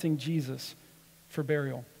anointing Jesus for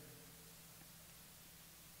burial.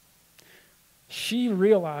 She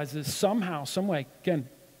realizes somehow, some way, again,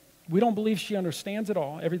 we don't believe she understands it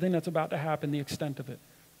all, everything that's about to happen, the extent of it.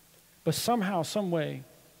 But somehow, some way,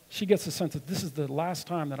 she gets the sense that this is the last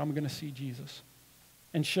time that I'm going to see Jesus.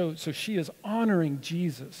 And so she is honoring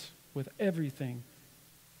Jesus with everything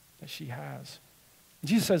that she has.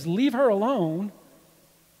 Jesus says, leave her alone,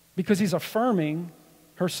 because he's affirming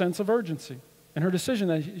her sense of urgency and her decision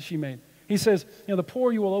that she made. He says, the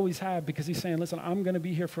poor you will always have, because he's saying, listen, I'm going to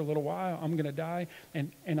be here for a little while. I'm going to die,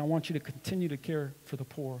 and I want you to continue to care for the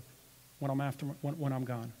poor when I'm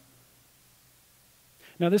gone.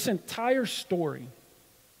 Now, this entire story,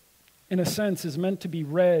 in a sense, is meant to be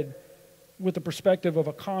read with the perspective of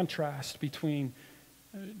a contrast between,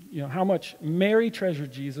 how much Mary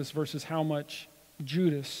treasured Jesus versus how much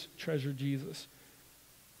Judas treasured Jesus.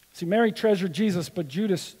 See, Mary treasured Jesus, but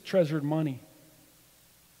Judas treasured money.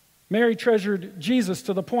 Mary treasured Jesus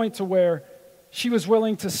to the point to where she was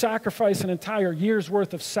willing to sacrifice an entire year's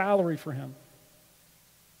worth of salary for him.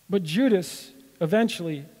 But Judas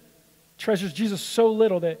eventually treasures Jesus so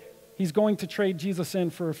little that he's going to trade Jesus in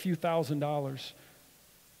for a few $1,000s.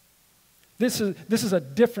 This is a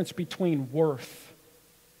difference between worth.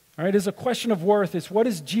 All right, it's a question of worth. It's what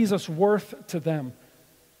is Jesus worth to them?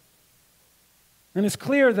 And it's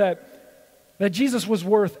clear that Jesus was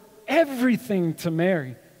worth everything to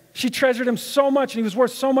Mary. She treasured him so much, and he was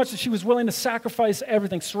worth so much that she was willing to sacrifice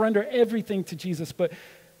everything, surrender everything to Jesus.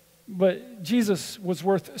 But Jesus was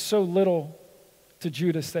worth so little to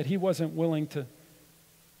Judas that he wasn't willing to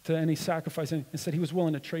any sacrifice. Instead, he was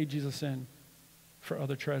willing to trade Jesus in for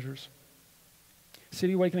other treasures.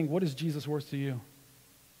 City Awakening, what is Jesus worth to you?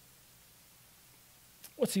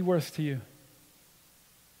 What's he worth to you?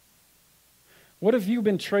 What have you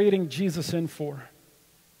been trading Jesus in for?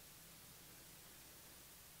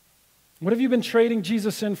 What have you been trading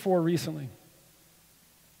Jesus in for recently?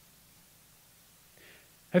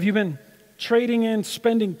 Have you been trading in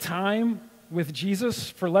spending time with Jesus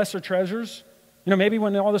for lesser treasures? Maybe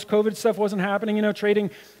when all this COVID stuff wasn't happening, trading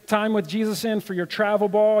time with Jesus in for your travel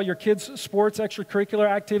ball, your kids' sports, extracurricular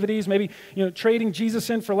activities, maybe, trading Jesus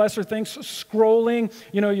in for lesser things, scrolling,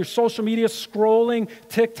 your social media, scrolling,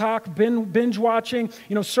 TikTok, binge watching,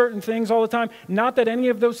 certain things all the time. Not that any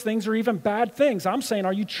of those things are even bad things. I'm saying,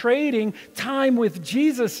 are you trading time with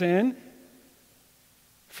Jesus in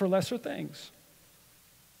for lesser things?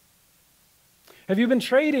 Have you been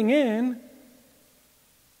trading in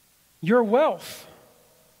your wealth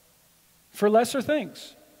for lesser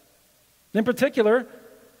things? In particular,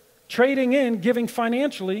 trading in giving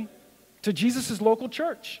financially to Jesus' local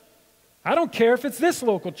church. I don't care if it's this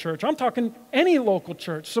local church. I'm talking any local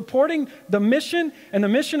church, supporting the mission and the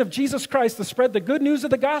mission of Jesus Christ to spread the good news of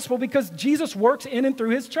the gospel because Jesus works in and through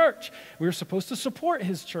his church. We're supposed to support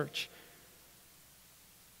his church.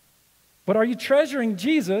 But are you treasuring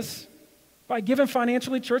Jesus by giving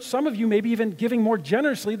financially, church? Some of you maybe even giving more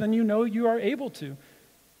generously than you know you are able to.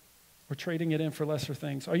 Or trading it in for lesser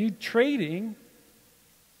things. Are you trading,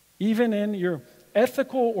 even in your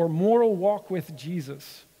ethical or moral walk with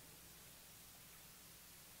Jesus,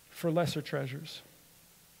 for lesser treasures?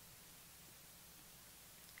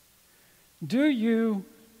 Do you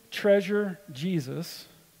treasure Jesus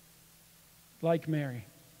like Mary,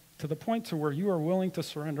 to the point to where you are willing to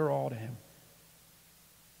surrender all to him?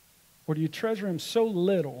 Or do you treasure him so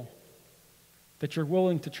little that you're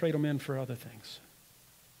willing to trade him in for other things?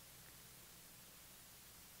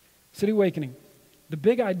 City Awakening, the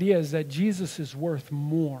big idea is that Jesus is worth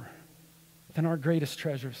more than our greatest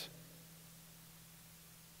treasures.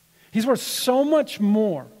 He's worth so much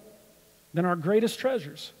more than our greatest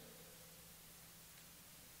treasures.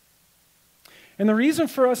 And the reason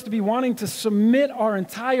for us to be wanting to submit our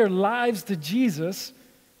entire lives to Jesus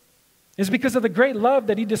is because of the great love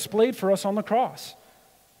that he displayed for us on the cross.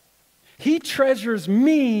 He treasures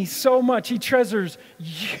me so much. He treasures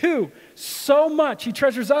you so much. He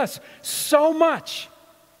treasures us so much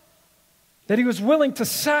that he was willing to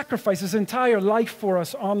sacrifice his entire life for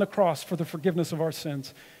us on the cross for the forgiveness of our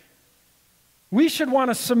sins. We should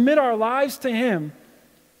want to submit our lives to him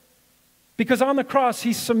because on the cross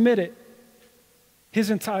he submitted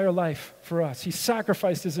his entire life for us. He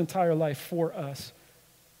sacrificed his entire life for us.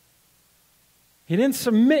 He didn't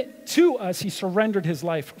submit to us, he surrendered his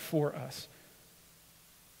life for us.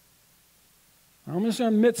 I'm just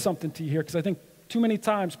going to admit something to you here because I think too many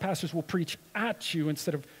times pastors will preach at you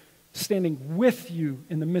instead of standing with you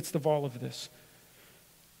in the midst of all of this.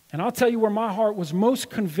 And I'll tell you where my heart was most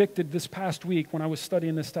convicted this past week when I was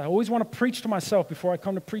studying this stuff. I always want to preach to myself before I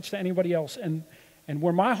come to preach to anybody else. And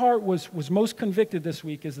where my heart was most convicted this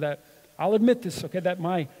week is that, I'll admit this, okay, that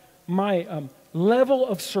my level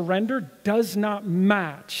of surrender does not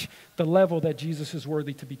match the level that Jesus is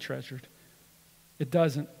worthy to be treasured. It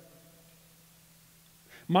doesn't.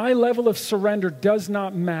 My level of surrender does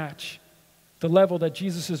not match the level that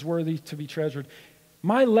Jesus is worthy to be treasured.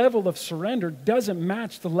 My level of surrender doesn't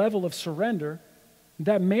match the level of surrender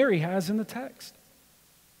that Mary has in the text.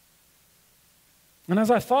 And as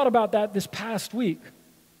I thought about that this past week,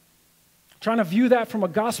 trying to view that from a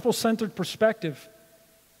gospel-centered perspective,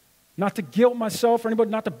 not to guilt myself or anybody,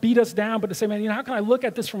 not to beat us down, but to say, man, how can I look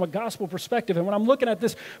at this from a gospel perspective? And when I'm looking at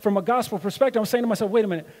this from a gospel perspective, I'm saying to myself, wait a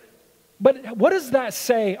minute, but what does that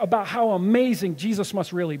say about how amazing Jesus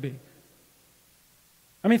must really be?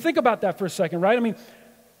 I mean, think about that for a second, right? I mean,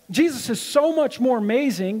 Jesus is so much more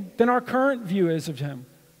amazing than our current view is of him.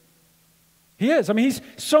 He is. I mean, he's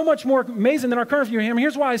so much more amazing than our current view of him.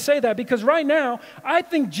 Here's why I say that, because right now, I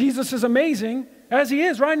think Jesus is amazing as he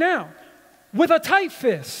is right now, with a tight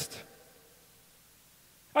fist.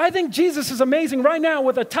 I think Jesus is amazing right now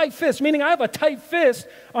with a tight fist, meaning I have a tight fist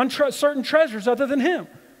on certain treasures other than him.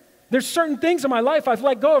 There's certain things in my life I've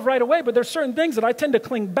let go of right away, but there's certain things that I tend to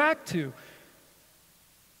cling back to.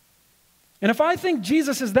 And if I think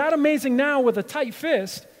Jesus is that amazing now with a tight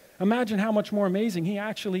fist, imagine how much more amazing he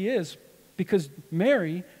actually is, because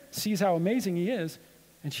Mary sees how amazing he is,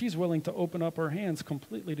 and she's willing to open up her hands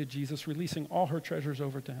completely to Jesus, releasing all her treasures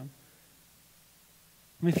over to him.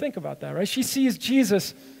 I mean, think about that, right? She sees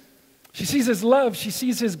Jesus, she sees his love, she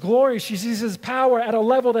sees his glory, she sees his power at a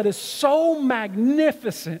level that is so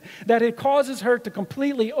magnificent that it causes her to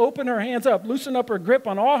completely open her hands up, loosen up her grip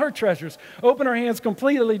on all her treasures, open her hands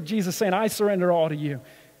completely to Jesus, saying, I surrender all to you.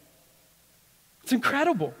 It's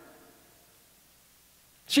incredible.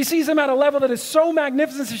 She sees him at a level that is so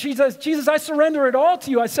magnificent. She says, Jesus, I surrender it all to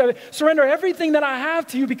you. I surrender everything that I have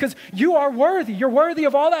to you because you are worthy. You're worthy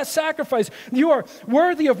of all that sacrifice. You are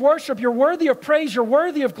worthy of worship. You're worthy of praise. You're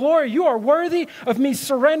worthy of glory. You are worthy of me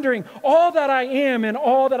surrendering all that I am and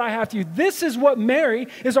all that I have to you. This is what Mary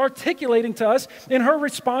is articulating to us in her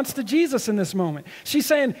response to Jesus in this moment. She's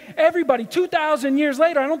saying, everybody, 2,000 years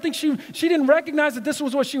later, I don't think she didn't recognize that this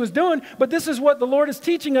was what she was doing, but this is what the Lord is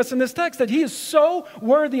teaching us in this text, that he is so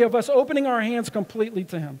worthy of us opening our hands completely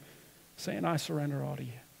to him, saying, I surrender all to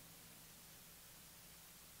you.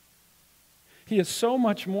 He is so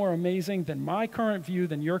much more amazing than my current view,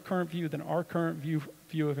 than your current view, than our current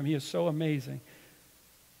view of him. He is so amazing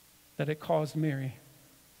that it caused Mary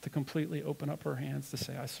to completely open up her hands to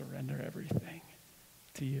say, I surrender everything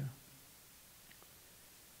to you.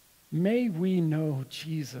 May we know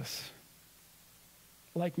Jesus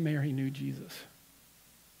like Mary knew Jesus.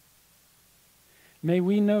 May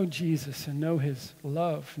we know Jesus and know his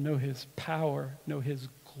love, know his power, know his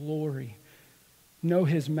glory, know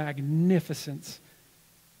his magnificence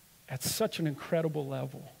at such an incredible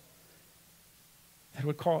level that it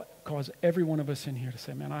would cause every one of us in here to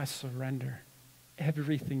say, man, I surrender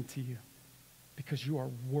everything to you because you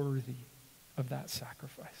are worthy of that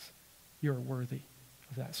sacrifice. You are worthy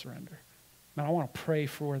of that surrender. Man, I want to pray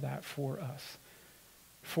for that for us,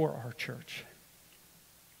 for our church.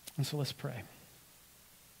 And so let's pray.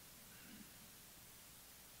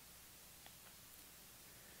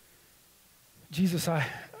 Jesus, I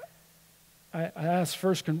ask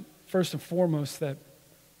first and foremost that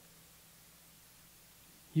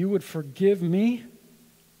you would forgive me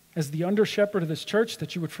as the under-shepherd of this church,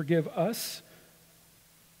 that you would forgive us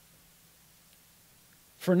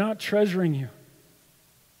for not treasuring you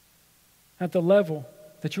at the level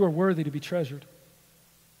that you are worthy to be treasured.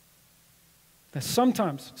 That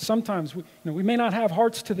sometimes we may not have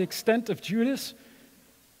hearts to the extent of Judas,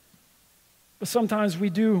 but sometimes we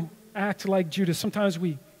do act like Judas. Sometimes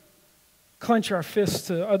we clench our fists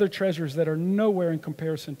to other treasures that are nowhere in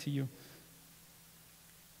comparison to you.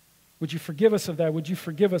 Would you forgive us of that? Would you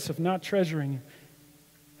forgive us of not treasuring you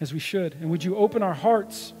as we should? And would you open our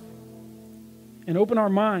hearts and open our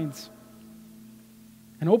minds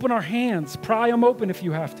and open our hands, pry them open if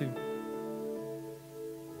you have to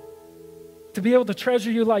be able to treasure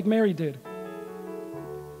you like Mary did?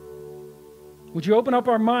 Would you open up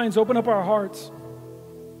our minds, open up our hearts,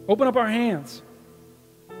 open up our hands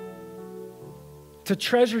to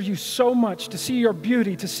treasure you so much, to see your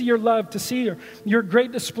beauty, to see your love, to see your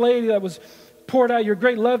great display that was poured out, your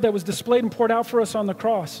great love that was displayed and poured out for us on the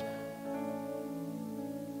cross.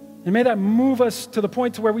 And may that move us to the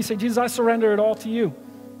point to where we say, Jesus, I surrender it all to you.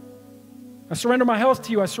 I surrender my health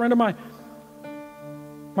to you. I surrender my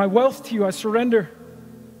wealth to you. I surrender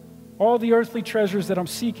all the earthly treasures that I'm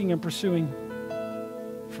seeking and pursuing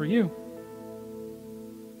for you.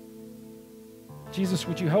 Jesus,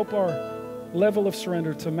 would you help our level of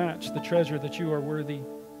surrender to match the treasure that you are worthy,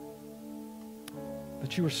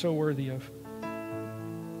 that you are so worthy of?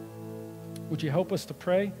 Would you help us to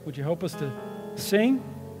pray? Would you help us to sing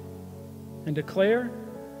and declare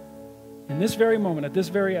in this very moment, at this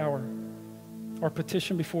very hour, our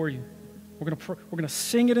petition before you? We're going to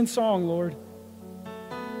sing it in song, Lord.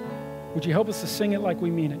 Would you help us to sing it like we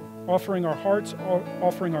mean it, offering our hearts,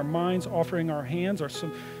 offering our minds, offering our hands, our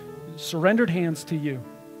surrendered hands to you.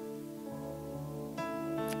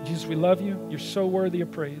 Jesus, we love you. You're so worthy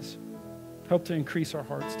of praise. Help to increase our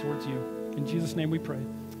hearts towards you. In Jesus' name we pray.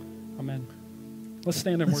 Amen. Let's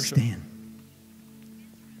stand and worship. Stand.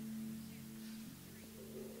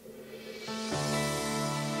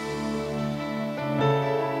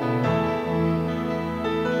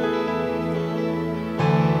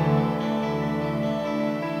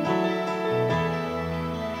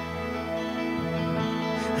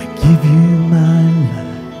 Give you my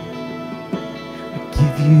life, I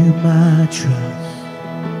give you my trust,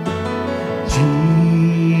 Jesus.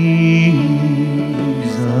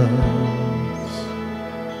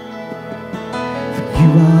 For you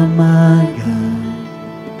are my God,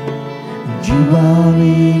 and you are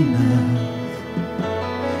enough,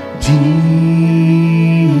 Jesus.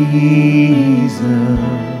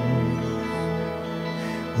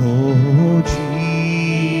 Oh, Jesus.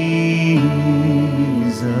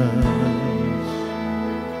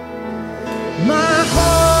 My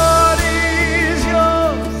heart is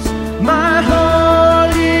yours. My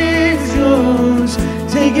heart is yours.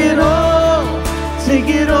 Take it all. Take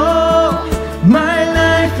it all. My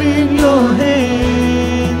life in your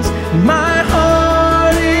hands. My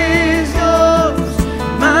heart is yours.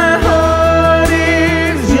 My heart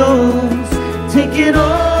is yours. Take it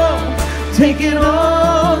all. Take it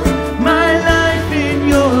all. My life in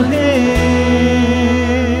your hands.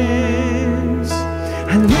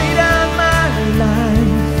 I lay down my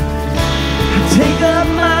life. I take up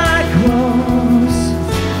my cross.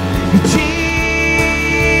 Jesus,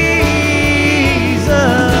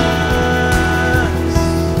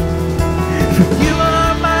 for you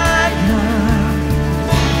are my God,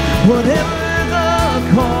 whatever the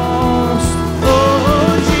cost.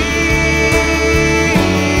 Oh,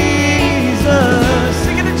 Jesus,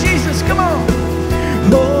 sing it to Jesus, come on.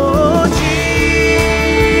 Oh,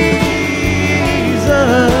 Jesus,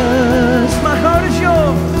 my heart is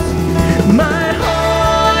yours. My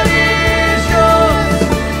heart is yours.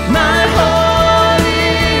 My heart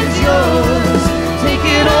is yours. Take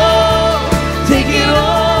it all. Take it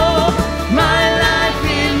all. My life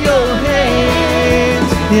in your hands.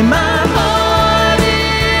 And my heart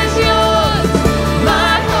is yours.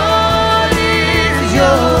 My heart is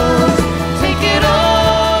yours. Take it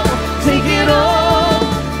all. Take it all.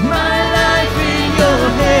 My life in your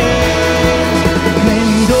hands.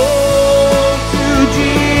 And oh, to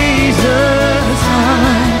Jesus I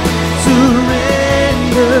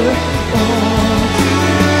surrender. All to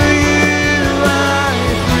you I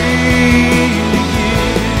freely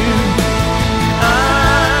give. I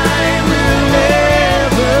will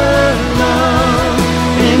ever love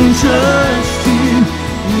and trust you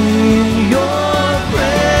in your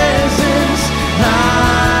presence.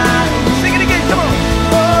 Sing it again, come on.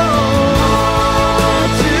 Oh,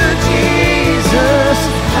 to Jesus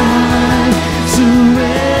I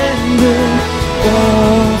surrender.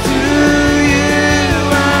 All to you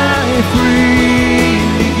I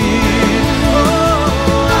freely give. Oh,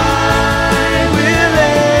 I will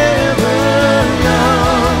ever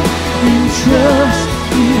love and trust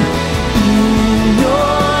you in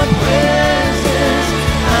your presence.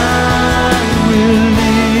 I will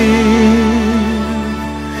live.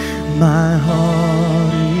 My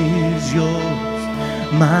heart is yours.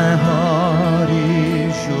 My heart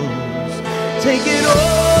is yours. Take it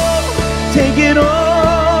all. Take it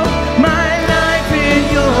all. My life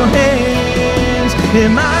in your hands.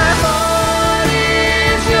 And my heart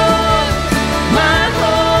is yours. My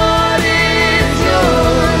heart is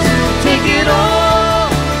yours. Take it all.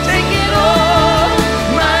 Take it all.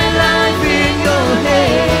 My life in your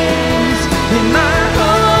hands. And my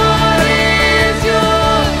heart is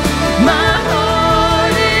yours. My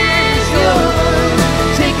heart is yours.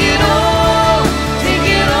 Take it all. Take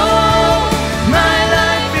it all. My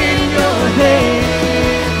life in your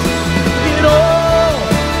hands. Take it all.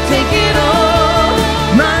 Take it all.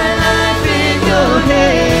 My life in your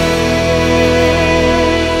hands.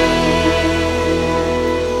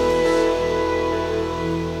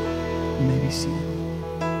 Maybe see.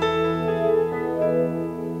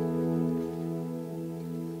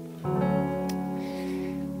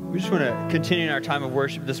 We just want to continue in our time of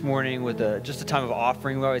worship this morning with just a time of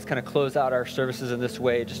offering. We always kind of close out our services in this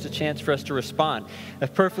way, just a chance for us to respond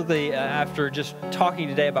perfectly after just talking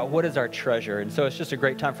today about what is our treasure. And so it's just a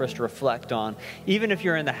great time for us to reflect on. Even if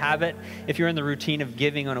you're in the habit, if you're in the routine of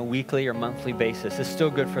giving on a weekly or monthly basis, it's still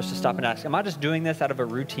good for us to stop and ask, am I just doing this out of a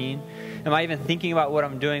routine? Am I even thinking about what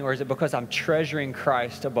I'm doing, or is it because I'm treasuring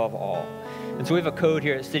Christ above all? And so we have a code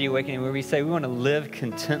here at City Awakening where we say we want to live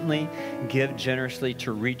contently, give generously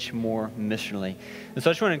to reach more missionally. And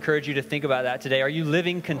so I just want to encourage you to think about that today. Are you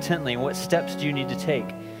living contently, and what steps do you need to take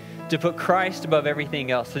to put Christ above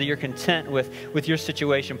everything else so that you're content with your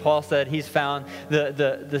situation? Paul said he's found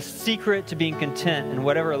the secret to being content in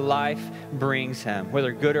whatever life brings him,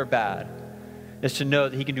 whether good or bad, is to know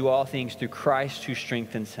that he can do all things through Christ who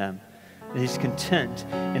strengthens him. That he's content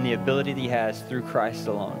in the ability that he has through Christ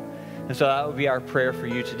alone. And so that would be our prayer for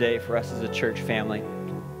you today, for us as a church family.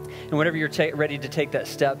 And whenever you're ready to take that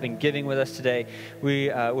step in giving with us today, we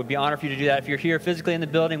would be honored for you to do that. If you're here physically in the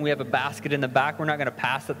building, we have a basket in the back. We're not going to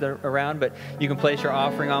pass it around, but you can place your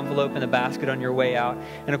offering envelope in the basket on your way out.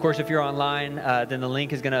 And of course, if you're online, then the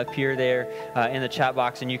link is going to appear there in the chat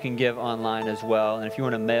box, and you can give online as well. And if you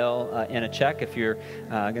want to mail in a check, if you're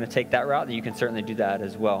going to take that route, then you can certainly do that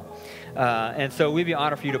as well. And so we'd be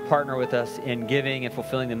honored for you to partner with us in giving and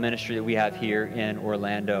fulfilling the ministry that we have here in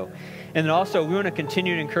Orlando. And then also, we want to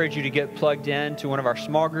continue to encourage you to get plugged in to one of our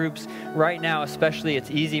small groups. Right now, especially,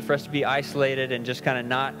 it's easy for us to be isolated and just kind of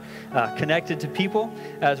not connected to people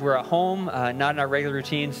as we're at home, not in our regular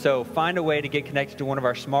routine. So find a way to get connected to one of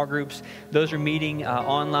our small groups. Those are meeting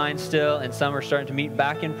online still, and some are starting to meet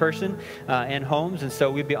back in person in homes. And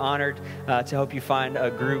so we'd be honored to help you find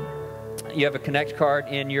a group. You have a Connect card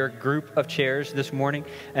in your group of chairs this morning.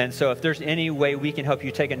 And so if there's any way we can help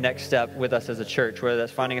you take a next step with us as a church, whether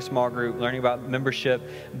that's finding a small group, learning about membership,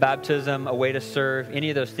 baptism, a way to serve, any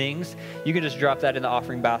of those things, you can just drop that in the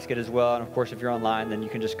offering basket as well. And of course, if you're online, then you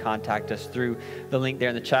can just contact us through the link there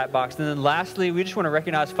in the chat box. And then lastly, we just want to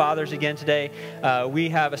recognize fathers again today. We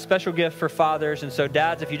have a special gift for fathers. And so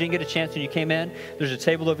dads, if you didn't get a chance when you came in, there's a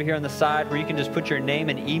table over here on the side where you can just put your name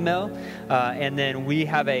and email. And then we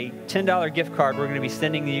have a $10 gift card we're going to be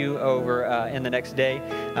sending you over in the next day.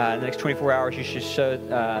 In the next 24 hours, you should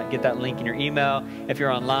get that link in your email. If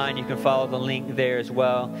you're online, you can follow the link there as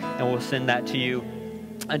well, and we'll send that to you.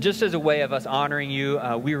 And just as a way of us honoring you,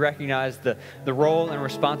 we recognize the role and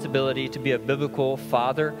responsibility to be a biblical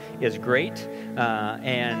father is great,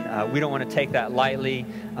 and we don't want to take that lightly.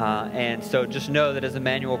 And so just know that as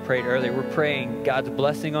Emmanuel prayed earlier, we're praying God's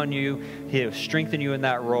blessing on you. He'll strengthen you in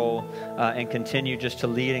that role and continue just to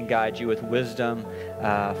lead and guide you with wisdom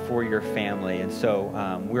for your family. And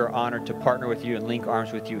so we're honored to partner with you and link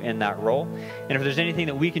arms with you in that role. And if there's anything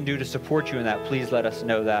that we can do to support you in that, please let us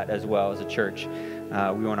know that as well as a church.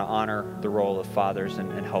 We want to honor the role of fathers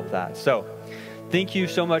and help that. So thank you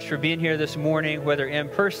so much for being here this morning, whether in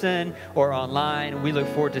person or online. We look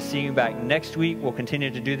forward to seeing you back next week. We'll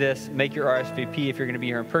continue to do this. Make your RSVP if you're going to be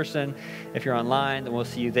here in person. If you're online, then we'll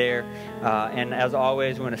see you there. And as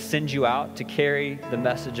always, we want to send you out to carry the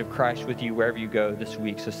message of Christ with you wherever you go this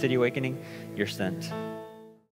week. So City Awakening, you're sent.